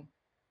Yeah. will.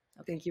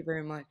 Okay. Thank you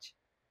very much.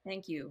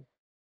 Thank you.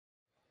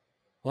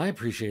 Well, I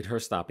appreciate her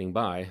stopping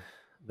by.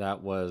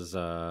 That was,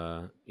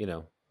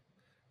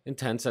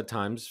 intense at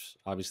times.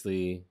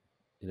 Obviously,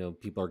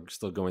 people are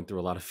still going through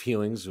a lot of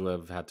feelings who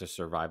have had to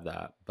survive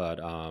that. But,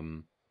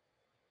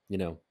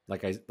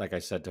 like I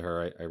said to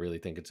her, I really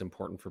think it's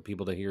important for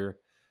people to hear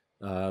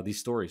these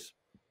stories.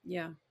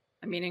 Yeah.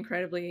 I mean,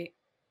 incredibly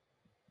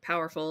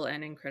powerful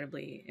and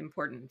incredibly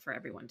important for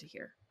everyone to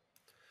hear.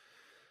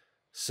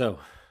 So,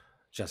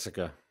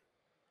 Jessica,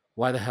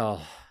 why the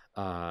hell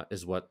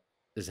is what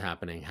is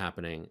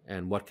happening,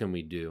 and what can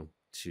we do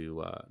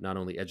to not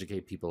only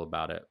educate people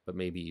about it, but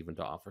maybe even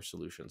to offer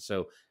solutions?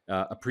 So,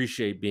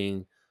 appreciate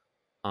being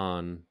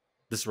on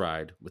this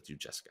ride with you,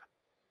 Jessica.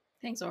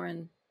 Thanks,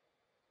 Oren.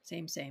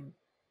 Same.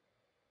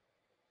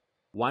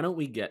 Why don't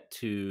we get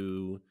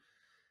to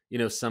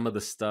some of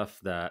the stuff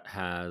that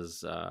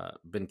has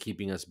been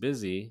keeping us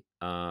busy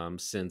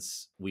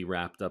since we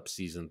wrapped up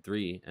season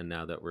 3, and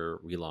now that we're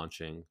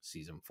relaunching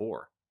season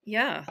 4.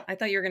 Yeah. I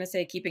thought you were going to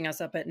say keeping us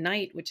up at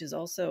night, which is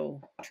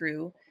also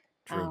true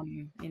True.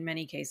 in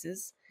many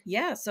cases.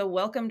 Yeah. So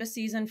welcome to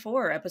season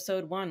 4,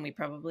 episode 1. We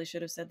probably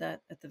should have said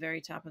that at the very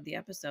top of the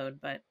episode,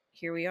 but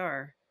here we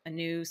are. A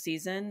new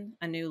season,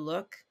 a new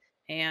look,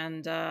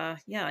 and a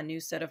new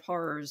set of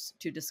horrors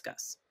to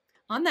discuss.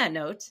 On that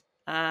note,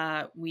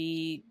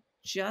 we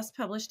just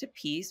published a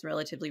piece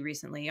relatively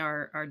recently.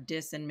 Our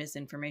dis and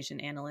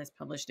misinformation analyst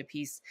published a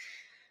piece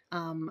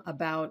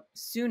about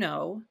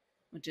Suno,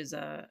 which is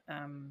a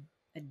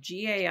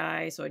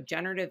GAI, so a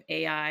generative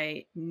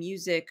AI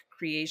music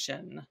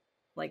creation,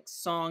 like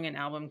song and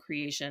album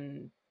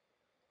creation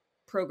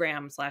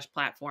program /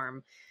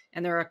 platform.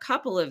 And there are a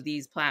couple of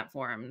these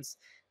platforms.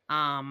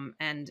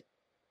 And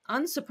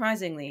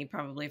unsurprisingly,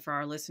 probably for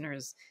our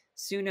listeners,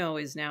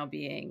 Suno is now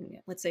being,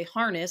 let's say,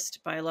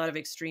 harnessed by a lot of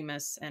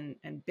extremists and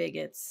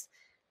bigots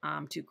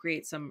to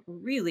create some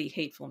really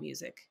hateful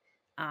music.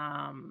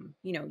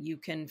 You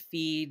can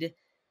feed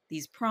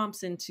these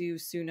prompts into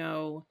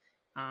Suno.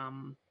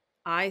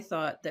 I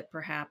thought that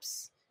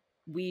perhaps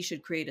we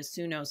should create a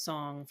Suno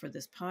song for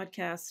this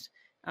podcast.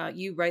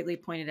 You rightly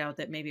pointed out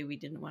that maybe we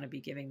didn't want to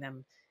be giving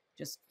them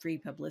just free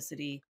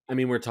publicity. I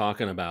mean, we're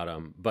talking about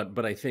them,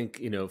 but I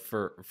think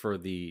for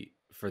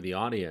the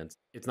audience,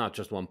 it's not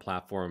just one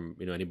platform.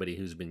 Anybody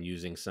who's been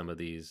using some of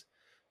these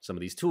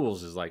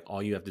tools is like,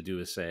 all you have to do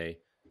is say,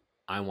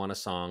 I want a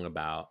song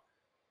about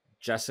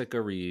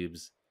Jessica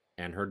Reaves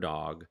and her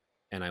dog,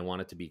 and I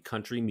want it to be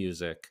country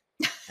music,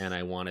 and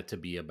I want it to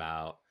be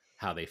about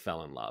how they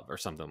fell in love or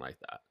something like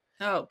that.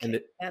 Okay,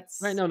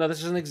 Right? No,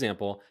 this is an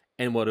example.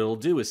 And what it'll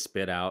do is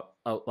spit out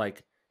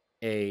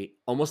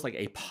almost like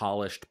a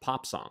polished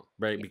pop song,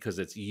 right? Yeah. Because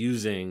it's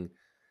using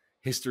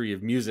history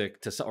of music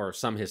or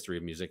some history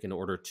of music in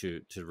order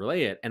to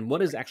relay it. And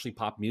what is actually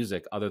pop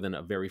music other than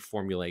a very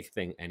formulaic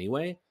thing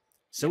anyway?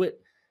 So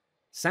it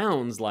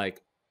sounds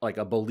like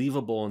a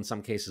believable, in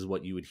some cases,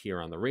 what you would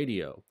hear on the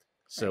radio.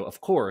 So Right. of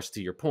course,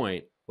 to your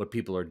point, what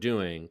people are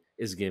doing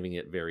is giving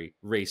it very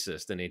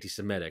racist and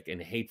anti-Semitic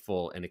and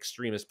hateful and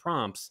extremist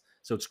prompts.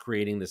 So it's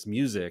creating this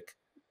music,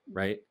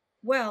 right?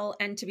 Well,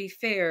 and to be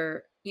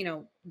fair,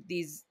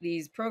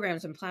 these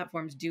programs and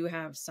platforms do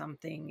have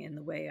something in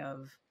the way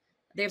of,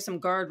 they have some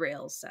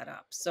guardrails set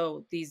up.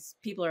 So these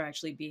people are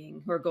actually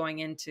who are going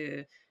in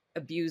to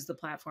abuse the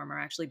platform, are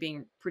actually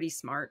being pretty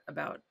smart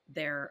about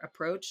their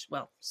approach.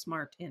 Well,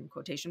 smart in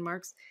quotation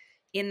marks,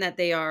 in that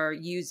they are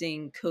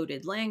using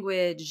coded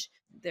language.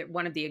 That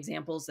one of the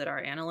examples that our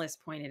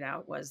analyst pointed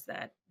out was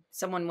that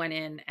someone went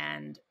in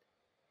and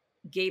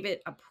gave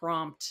it a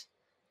prompt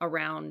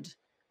around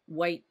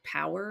white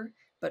power,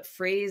 but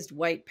framed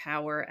white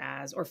power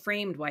as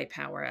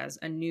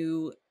a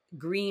new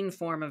green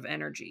form of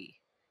energy.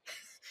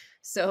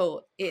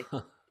 So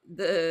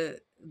the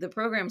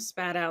program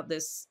spat out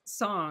this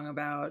song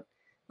about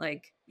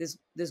like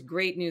this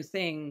great new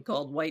thing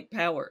called white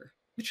power,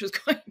 which was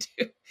going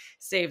to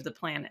save the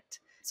planet.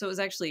 So it was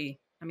actually,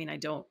 I mean,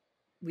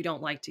 we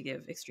don't like to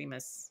give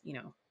extremists,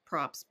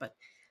 props, but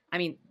I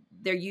mean,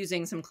 they're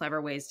using some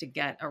clever ways to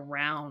get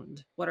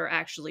around what are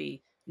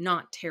actually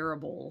not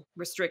terrible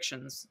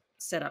restrictions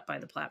set up by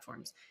the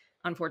platforms.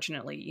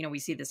 Unfortunately, we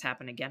see this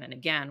happen again and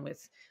again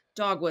with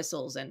dog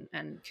whistles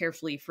and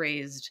carefully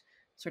phrased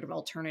sort of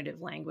alternative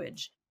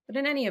language. But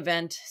in any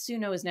event,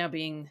 Suno is now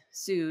being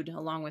sued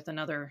along with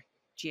another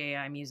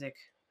GAI music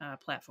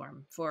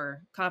platform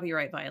for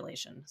copyright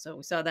violation. So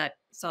we saw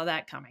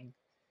that coming,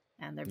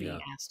 and they're being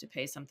asked to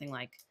pay something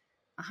like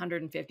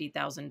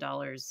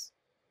 $150,000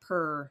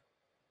 per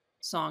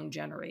song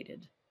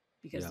generated.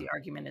 because Yeah. the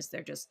argument is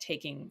they're just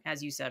taking,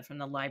 as you said, from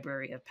the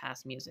library of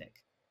past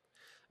music.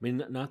 I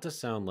mean, not to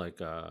sound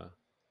like an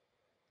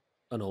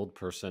old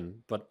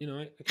person, but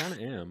I kind of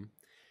am.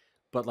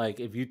 But like,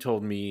 if you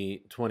told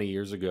me 20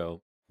 years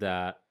ago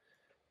that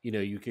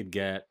you could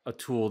get a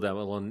tool that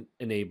will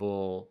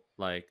enable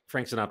like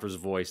Frank Sinatra's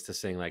voice to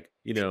sing like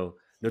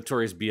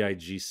Notorious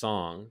B.I.G.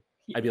 song,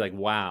 I'd be like,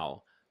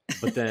 wow.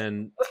 But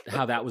then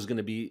how that was going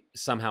to be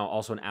somehow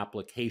also an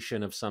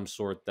application of some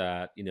sort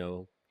that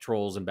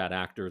trolls and bad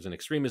actors and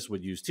extremists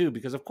would use too,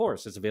 because of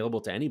course it's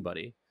available to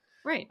anybody.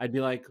 Right. I'd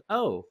be like,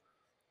 oh,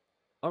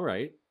 all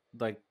right,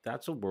 like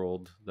that's a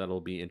world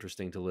that'll be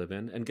interesting to live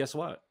in. And guess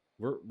what?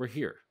 We're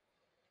here.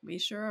 We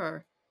sure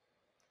are.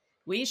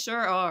 We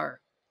sure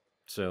are.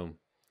 So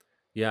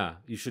yeah,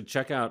 you should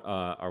check out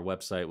our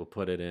website. We'll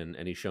put it in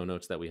any show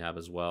notes that we have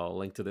as well. A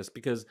link to this,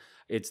 because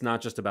it's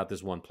not just about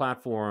this one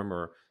platform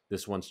or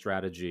this one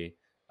strategy,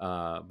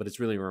 but it's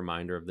really a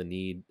reminder of the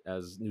need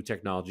as new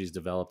technologies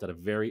developed at a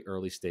very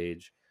early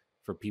stage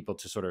for people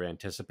to sort of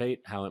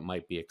anticipate how it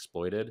might be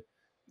exploited,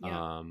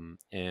 Yeah.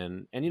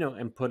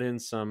 and put in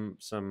some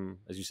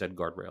as you said,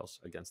 guardrails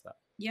against that.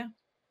 Yeah.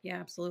 Yeah,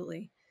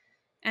 absolutely.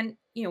 And,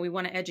 we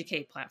want to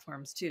educate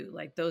platforms too,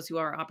 like those who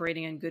are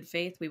operating in good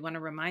faith. We want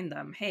to remind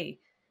them, hey,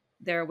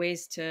 there are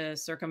ways to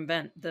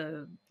circumvent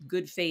the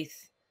good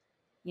faith,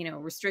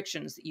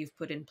 restrictions that you've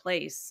put in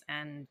place.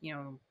 And,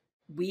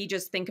 we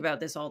just think about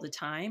this all the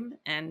time.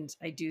 And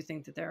I do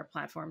think that there are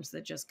platforms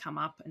that just come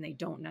up and they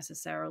don't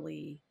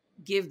necessarily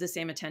give the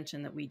same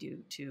attention that we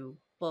do to,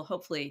 well,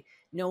 hopefully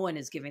no one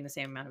is giving the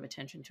same amount of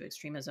attention to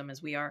extremism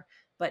as we are,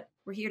 but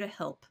we're here to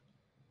help.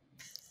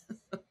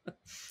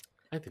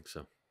 I think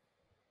so.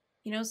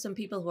 Some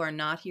people who are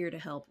not here to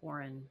help,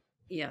 Oren.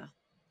 Yeah,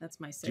 that's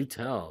my segue. Do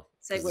tell.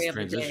 'Cause Segue this of the day.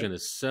 transition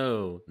is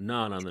so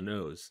not on the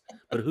nose.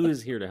 But who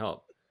is here to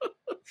help?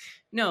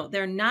 No,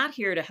 they're not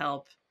here to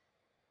help.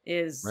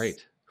 Is Right.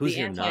 Who's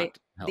here not to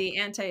help? The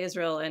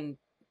anti-Israel and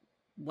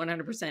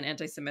 100%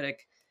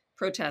 anti-Semitic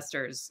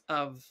protesters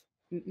of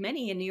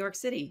many in New York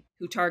City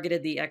who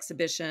targeted the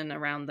exhibition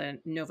around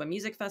the Nova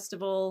Music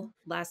Festival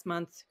last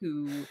month,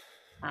 who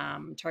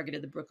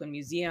targeted the Brooklyn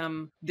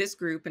Museum. This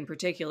group in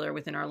particular,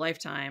 within our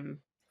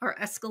lifetime, are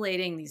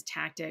escalating these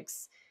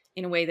tactics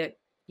in a way that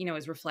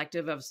is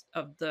reflective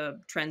of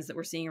the trends that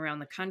we're seeing around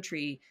the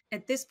country.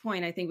 At this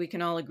point, I think we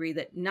can all agree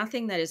that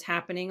nothing that is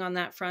happening on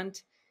that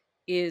front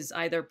is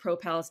either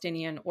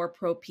pro-Palestinian or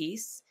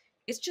pro-peace.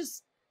 It's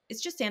just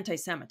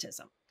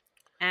anti-Semitism,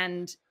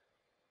 and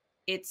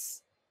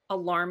it's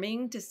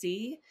alarming to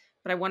see.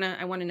 But I want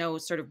to know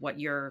sort of what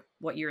you're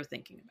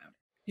thinking about it.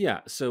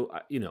 Yeah. So,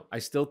 I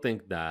still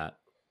think that,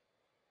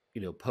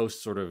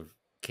 post sort of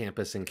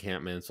campus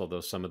encampments, although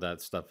some of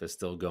that stuff is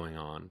still going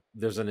on,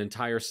 there's an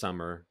entire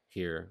summer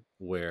here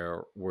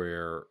where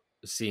we're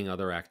seeing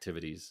other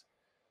activities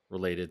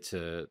related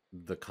to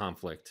the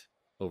conflict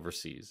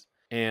overseas.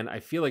 And I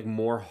feel like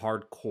more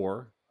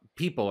hardcore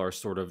people are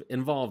sort of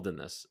involved in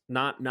this.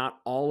 Not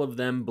all of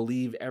them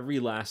believe every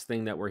last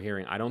thing that we're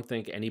hearing. I don't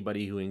think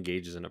anybody who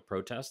engages in a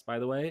protest, by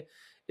the way,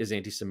 is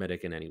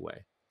anti-Semitic in any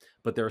way.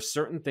 But there are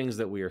certain things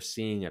that we are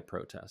seeing at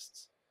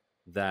protests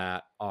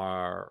that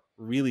are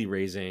really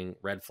raising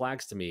red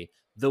flags to me,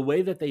 the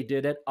way that they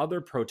did at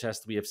other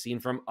protests we have seen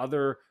from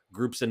other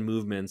groups and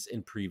movements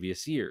in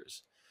previous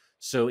years.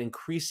 So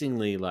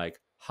increasingly, like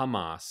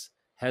Hamas,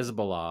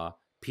 Hezbollah,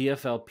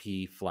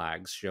 PFLP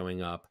flags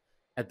showing up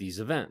at these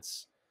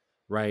events,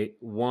 right?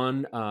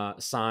 One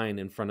sign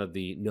in front of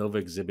the Nova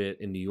exhibit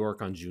in New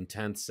York on June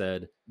 10th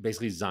said,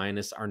 basically,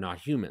 Zionists are not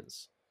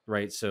humans,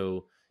 right?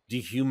 So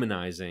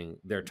dehumanizing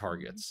their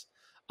targets.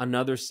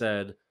 Another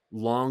said,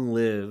 long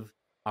live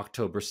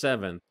October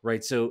 7th,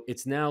 right? So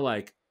it's now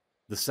like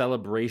the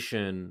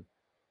celebration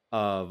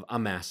of a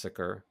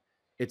massacre.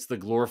 It's the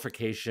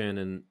glorification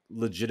and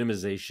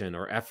legitimization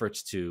or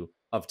efforts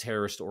of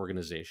terrorist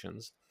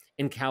organizations.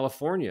 In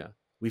California,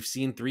 we've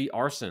seen 3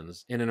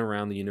 arsons in and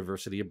around the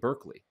University of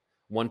Berkeley,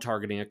 one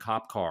targeting a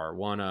cop car,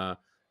 one, I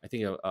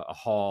think a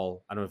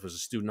hall, I don't know if it was a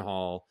student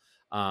hall,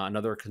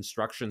 another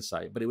construction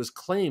site, but it was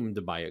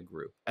claimed by a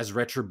group as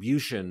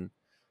retribution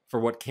for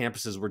what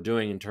campuses were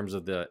doing in terms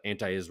of the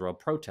anti-Israel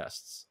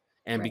protests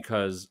and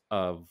because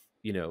of,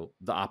 the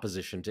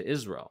opposition to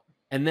Israel.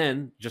 And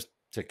then just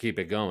to keep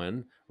it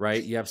going,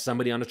 right, you have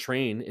somebody on a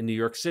train in New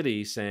York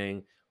City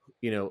saying,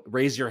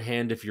 raise your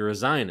hand if you're a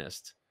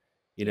Zionist,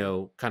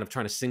 kind of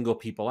trying to single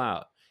people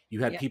out. You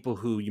had people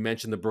who, you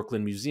mentioned the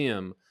Brooklyn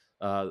Museum,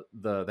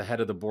 the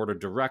head of the board of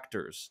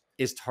directors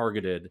is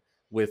targeted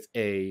with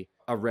a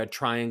red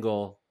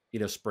triangle,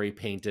 spray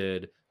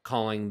painted,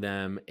 calling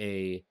them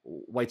a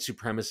white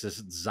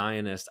supremacist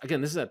Zionist.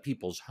 Again, this is at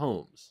people's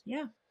homes.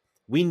 Yeah.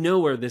 We know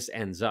where this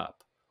ends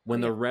up when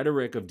the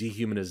rhetoric of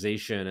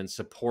dehumanization and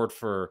support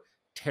for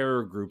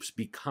terror groups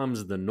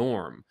becomes the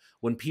norm.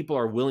 When people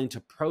are willing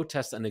to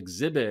protest an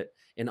exhibit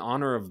in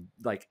honor of,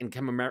 like, in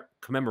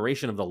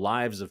commemoration of the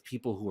lives of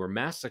people who were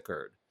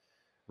massacred,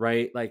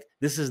 right? Like,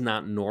 this is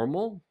not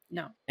normal.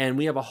 No. And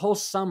we have a whole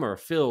summer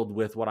filled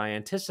with what I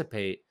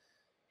anticipate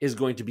is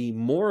going to be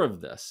more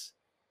of this.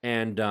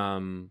 And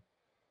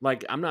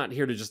Like, I'm not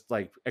here to just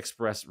like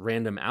express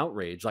random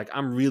outrage. Like,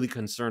 I'm really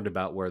concerned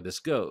about where this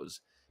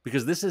goes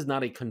because this is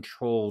not a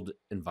controlled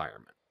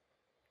environment.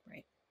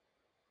 Right.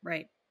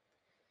 Right.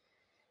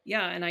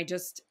 Yeah. And I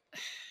just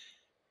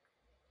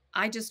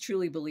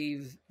truly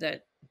believe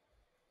that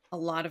a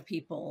lot of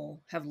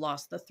people have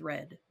lost the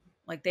thread.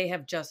 Like they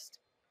have just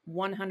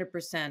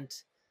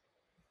 100%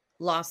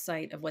 lost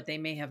sight of what they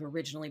may have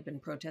originally been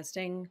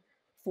protesting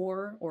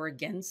for or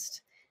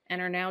against, and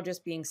are now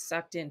just being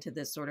sucked into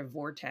this sort of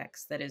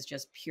vortex that is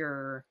just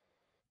pure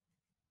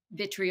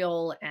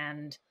vitriol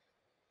and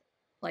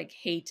like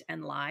hate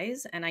and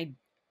lies. And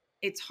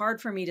it's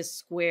hard for me to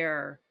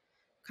square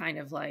kind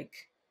of like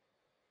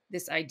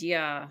this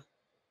idea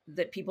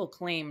that people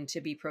claim to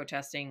be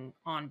protesting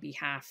on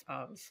behalf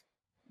of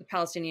the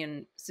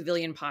Palestinian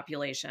civilian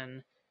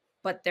population,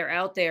 but they're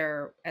out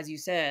there, as you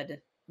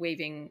said,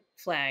 waving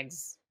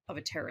flags of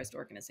a terrorist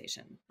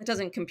organization. It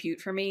doesn't compute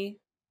for me.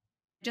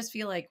 I just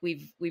feel like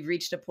we've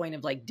reached a point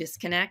of like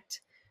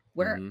disconnect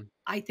where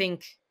I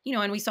think,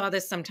 and we saw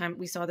this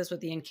with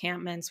the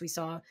encampments. We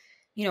saw,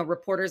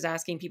 reporters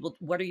asking people,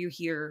 what are you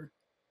here?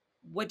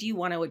 What do you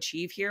want to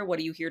achieve here? What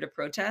are you here to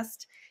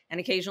protest? And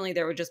occasionally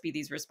there would just be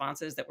these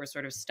responses that were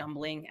sort of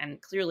stumbling,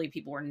 and clearly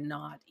people were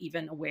not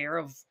even aware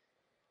of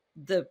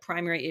the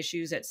primary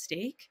issues at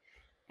stake.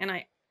 And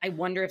I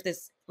wonder if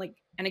this, like,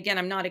 and again,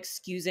 I'm not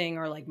excusing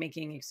or like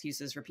making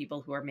excuses for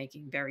people who are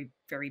making very,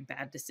 very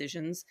bad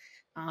decisions,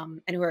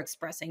 and who are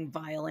expressing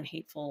vile and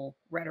hateful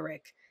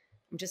rhetoric.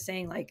 I'm just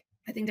saying, like,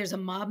 I think there's a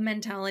mob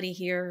mentality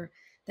here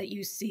that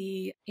you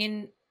see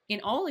in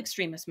all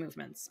extremist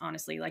movements,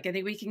 honestly. Like, I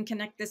think we can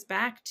connect this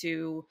back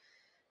to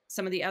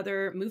some of the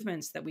other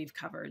movements that we've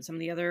covered, some of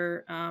the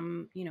other,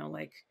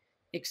 like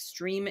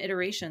extreme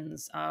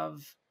iterations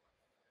of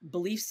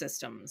belief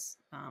systems.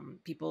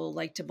 People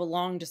like to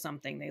belong to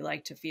something. They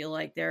like to feel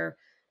like they're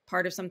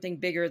part of something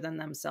bigger than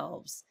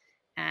themselves.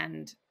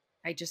 And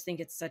I just think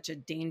it's such a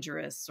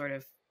dangerous sort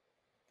of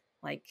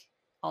like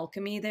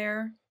alchemy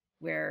there,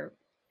 where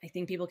I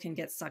think people can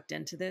get sucked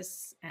into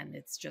this, and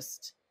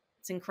it's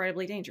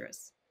incredibly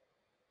dangerous.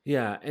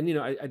 Yeah. And,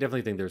 I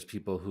definitely think there's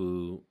people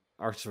who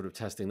are sort of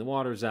testing the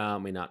waters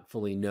out, may not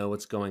fully know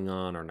what's going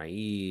on, or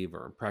naive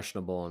or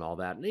impressionable and all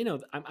that.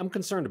 And, I'm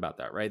concerned about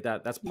that, right?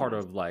 That's part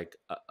Yes. of like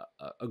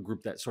a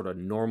group that sort of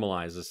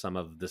normalizes some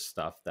of this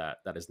stuff that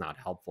is not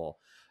helpful.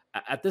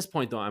 At this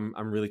point, though, I'm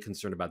really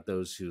concerned about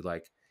those who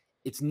like,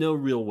 it's no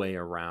real way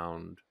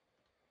around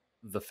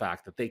the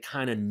fact that they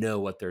kind of know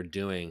what they're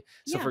doing.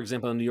 So Yeah. for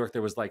example, in New York,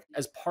 there was like,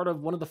 as part of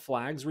one of the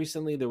flags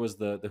recently, there was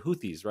the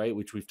Houthis, right?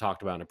 Which we've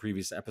talked about in a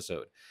previous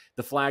episode.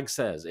 The flag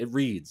says, it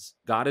reads,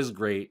 God is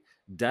great,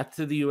 death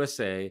to the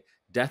USA,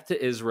 death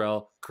to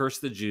Israel, curse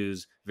the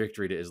Jews,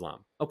 victory to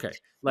Islam. Okay.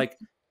 Like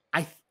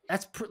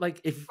like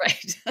if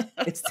Right.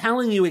 it's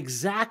telling you Yeah.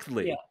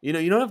 exactly, you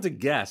don't have to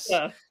guess.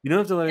 Yeah. You don't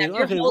have to Yeah, like, if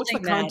you're okay, what's the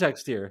holding that.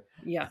 context here?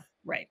 Yeah.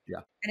 Right. Yeah.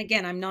 And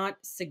again, I'm not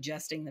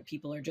suggesting that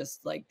people are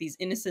just like these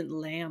innocent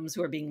lambs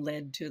who are being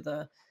led to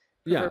the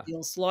Yeah.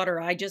 proverbial slaughter.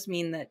 I just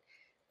mean that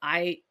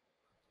I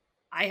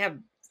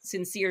have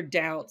sincere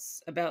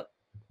doubts about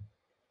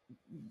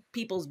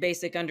people's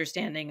basic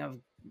understanding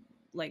of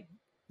like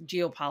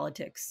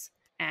geopolitics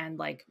and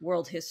like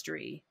world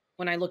history.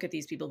 When I look at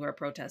these people who are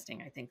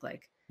protesting, I think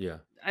like, Yeah.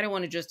 I don't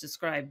want to just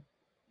describe,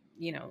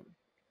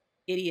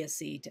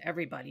 idiocy to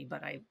everybody,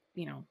 but I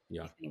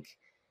Yeah. think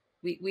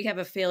we have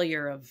a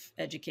failure of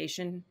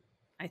education,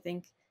 I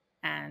think,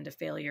 and a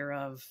failure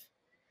of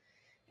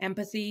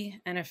empathy,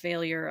 and a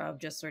failure of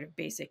just sort of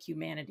basic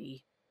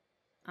humanity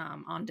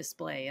on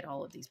display at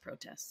all of these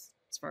protests,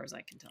 as far as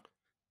I can tell.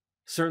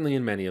 Certainly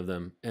in many of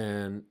them,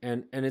 and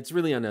it's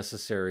really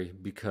unnecessary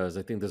because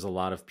I think there's a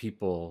lot of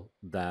people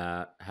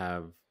that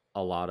have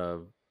a lot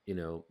of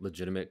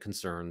legitimate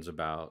concerns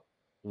about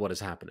what is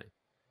happening,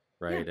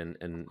 Yeah, right? and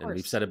of and and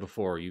we've course. said it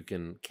before, you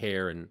can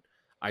care, and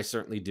I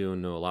certainly do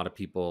know a lot of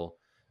people,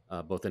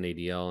 both in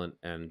ADL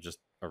and just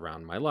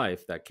around my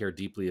life, that care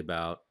deeply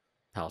about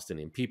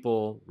Palestinian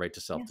people, right to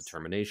Yes.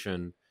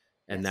 self-determination,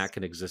 and that Yes.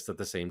 can exist at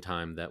the same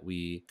time that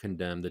we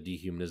condemn the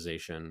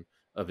dehumanization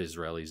of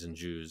Israelis and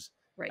Jews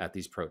Right. at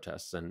these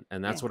protests. And Yeah.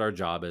 that's what our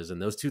job is,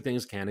 and those two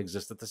things can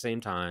exist at the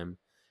same time,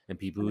 and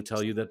people who tell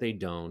 100%. you that they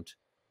don't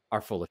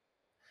are full of.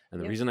 And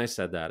the Yep. reason I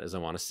said that is I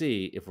want to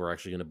see if we're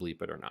actually going to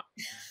bleep it or not.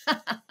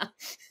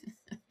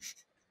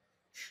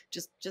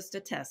 just a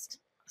test,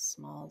 a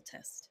small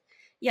test.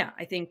 Yeah,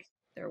 I think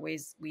there are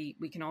ways we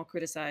can all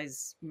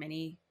criticize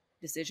many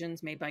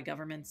decisions made by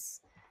governments,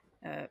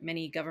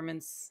 many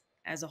governments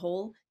as a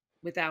whole,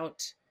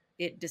 without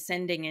it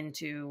descending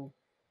into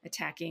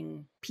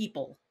attacking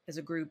people as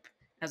a group,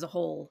 as a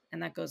whole,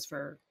 and that goes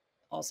for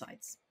all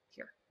sides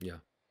here. Yeah.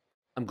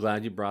 I'm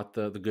glad you brought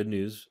the good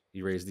news.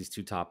 You raised these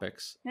two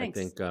topics. I Thanks.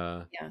 think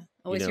Yeah,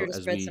 always here to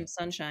as spread some we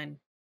sunshine.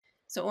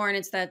 So Oren,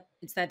 it's that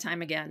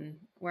time again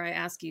where I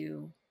ask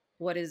you,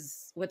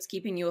 what's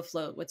keeping you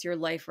afloat? What's your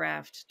life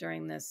raft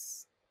during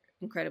this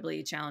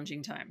incredibly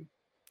challenging time?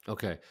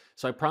 okay.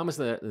 So I promise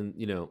that, and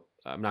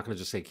I'm not going to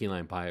just say key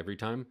lime pie every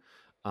time.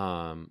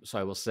 So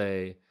I will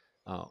say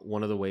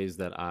One of the ways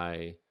that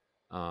I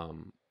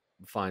um,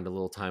 find a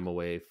little time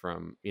away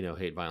from,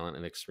 hate, violence,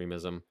 and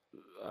extremism.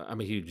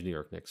 I'm a huge New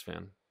York Knicks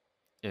fan,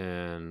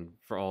 and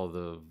for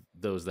all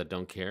those that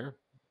don't care,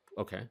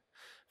 okay.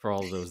 For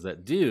all of those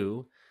that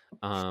do,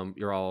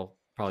 you're all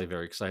probably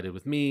very excited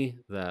with me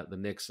that the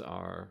Knicks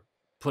are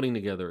putting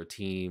together a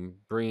team,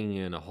 bringing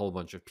in a whole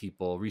bunch of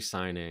people,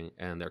 re-signing,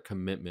 and their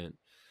commitment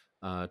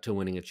to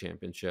winning a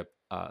championship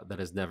that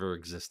has never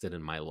existed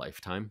in my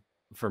lifetime.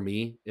 For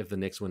me, if the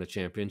Knicks win a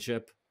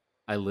championship,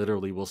 I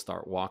literally will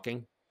start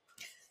walking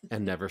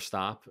and never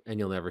stop, and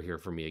you'll never hear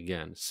from me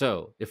again.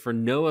 So, if for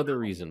no other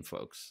reason,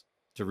 folks,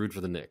 to root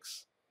for the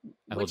Knicks,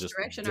 I will Which just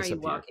direction are you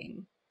disappear.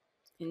 walking?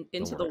 Don't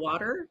Into the worry about it.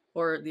 water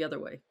or the other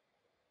way?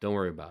 Don't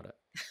worry about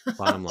it.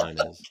 Bottom line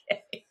is,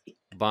 Okay.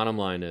 bottom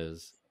line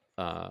is,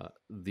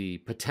 the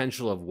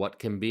potential of what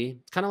can be.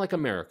 It's kind of like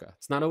America.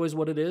 It's not always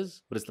what it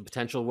is, but it's the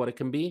potential of what it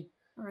can be.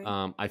 All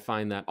right. I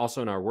find that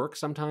also in our work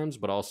sometimes,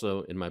 but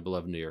also in my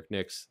beloved New York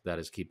Knicks, that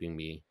is keeping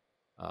me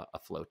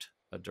afloat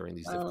during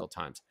these Well, difficult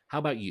times. How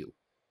about you?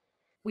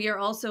 we are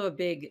also a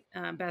big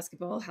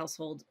basketball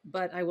household,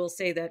 but I will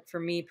say that for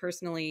me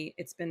personally,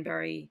 it's been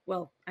very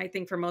well. I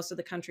think for most of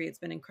the country, it's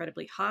been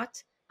incredibly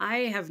hot. I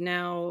have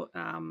now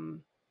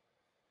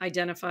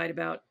identified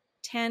about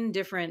 10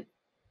 different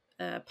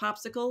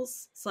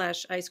popsicles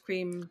slash ice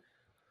cream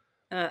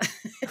uh,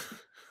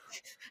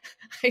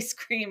 ice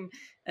cream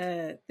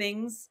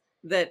things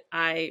that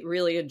I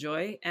really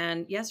enjoy.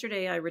 And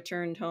yesterday I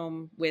returned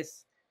home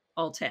with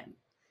all 10.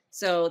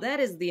 So that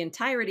is the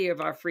entirety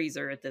of our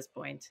freezer at this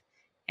point.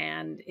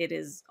 And it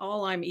is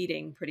all I'm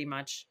eating pretty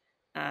much.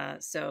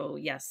 So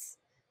yes,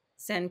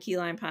 send key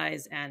lime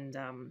pies and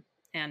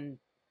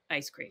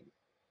ice cream.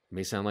 It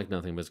may sound like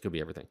nothing, but it could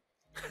be everything.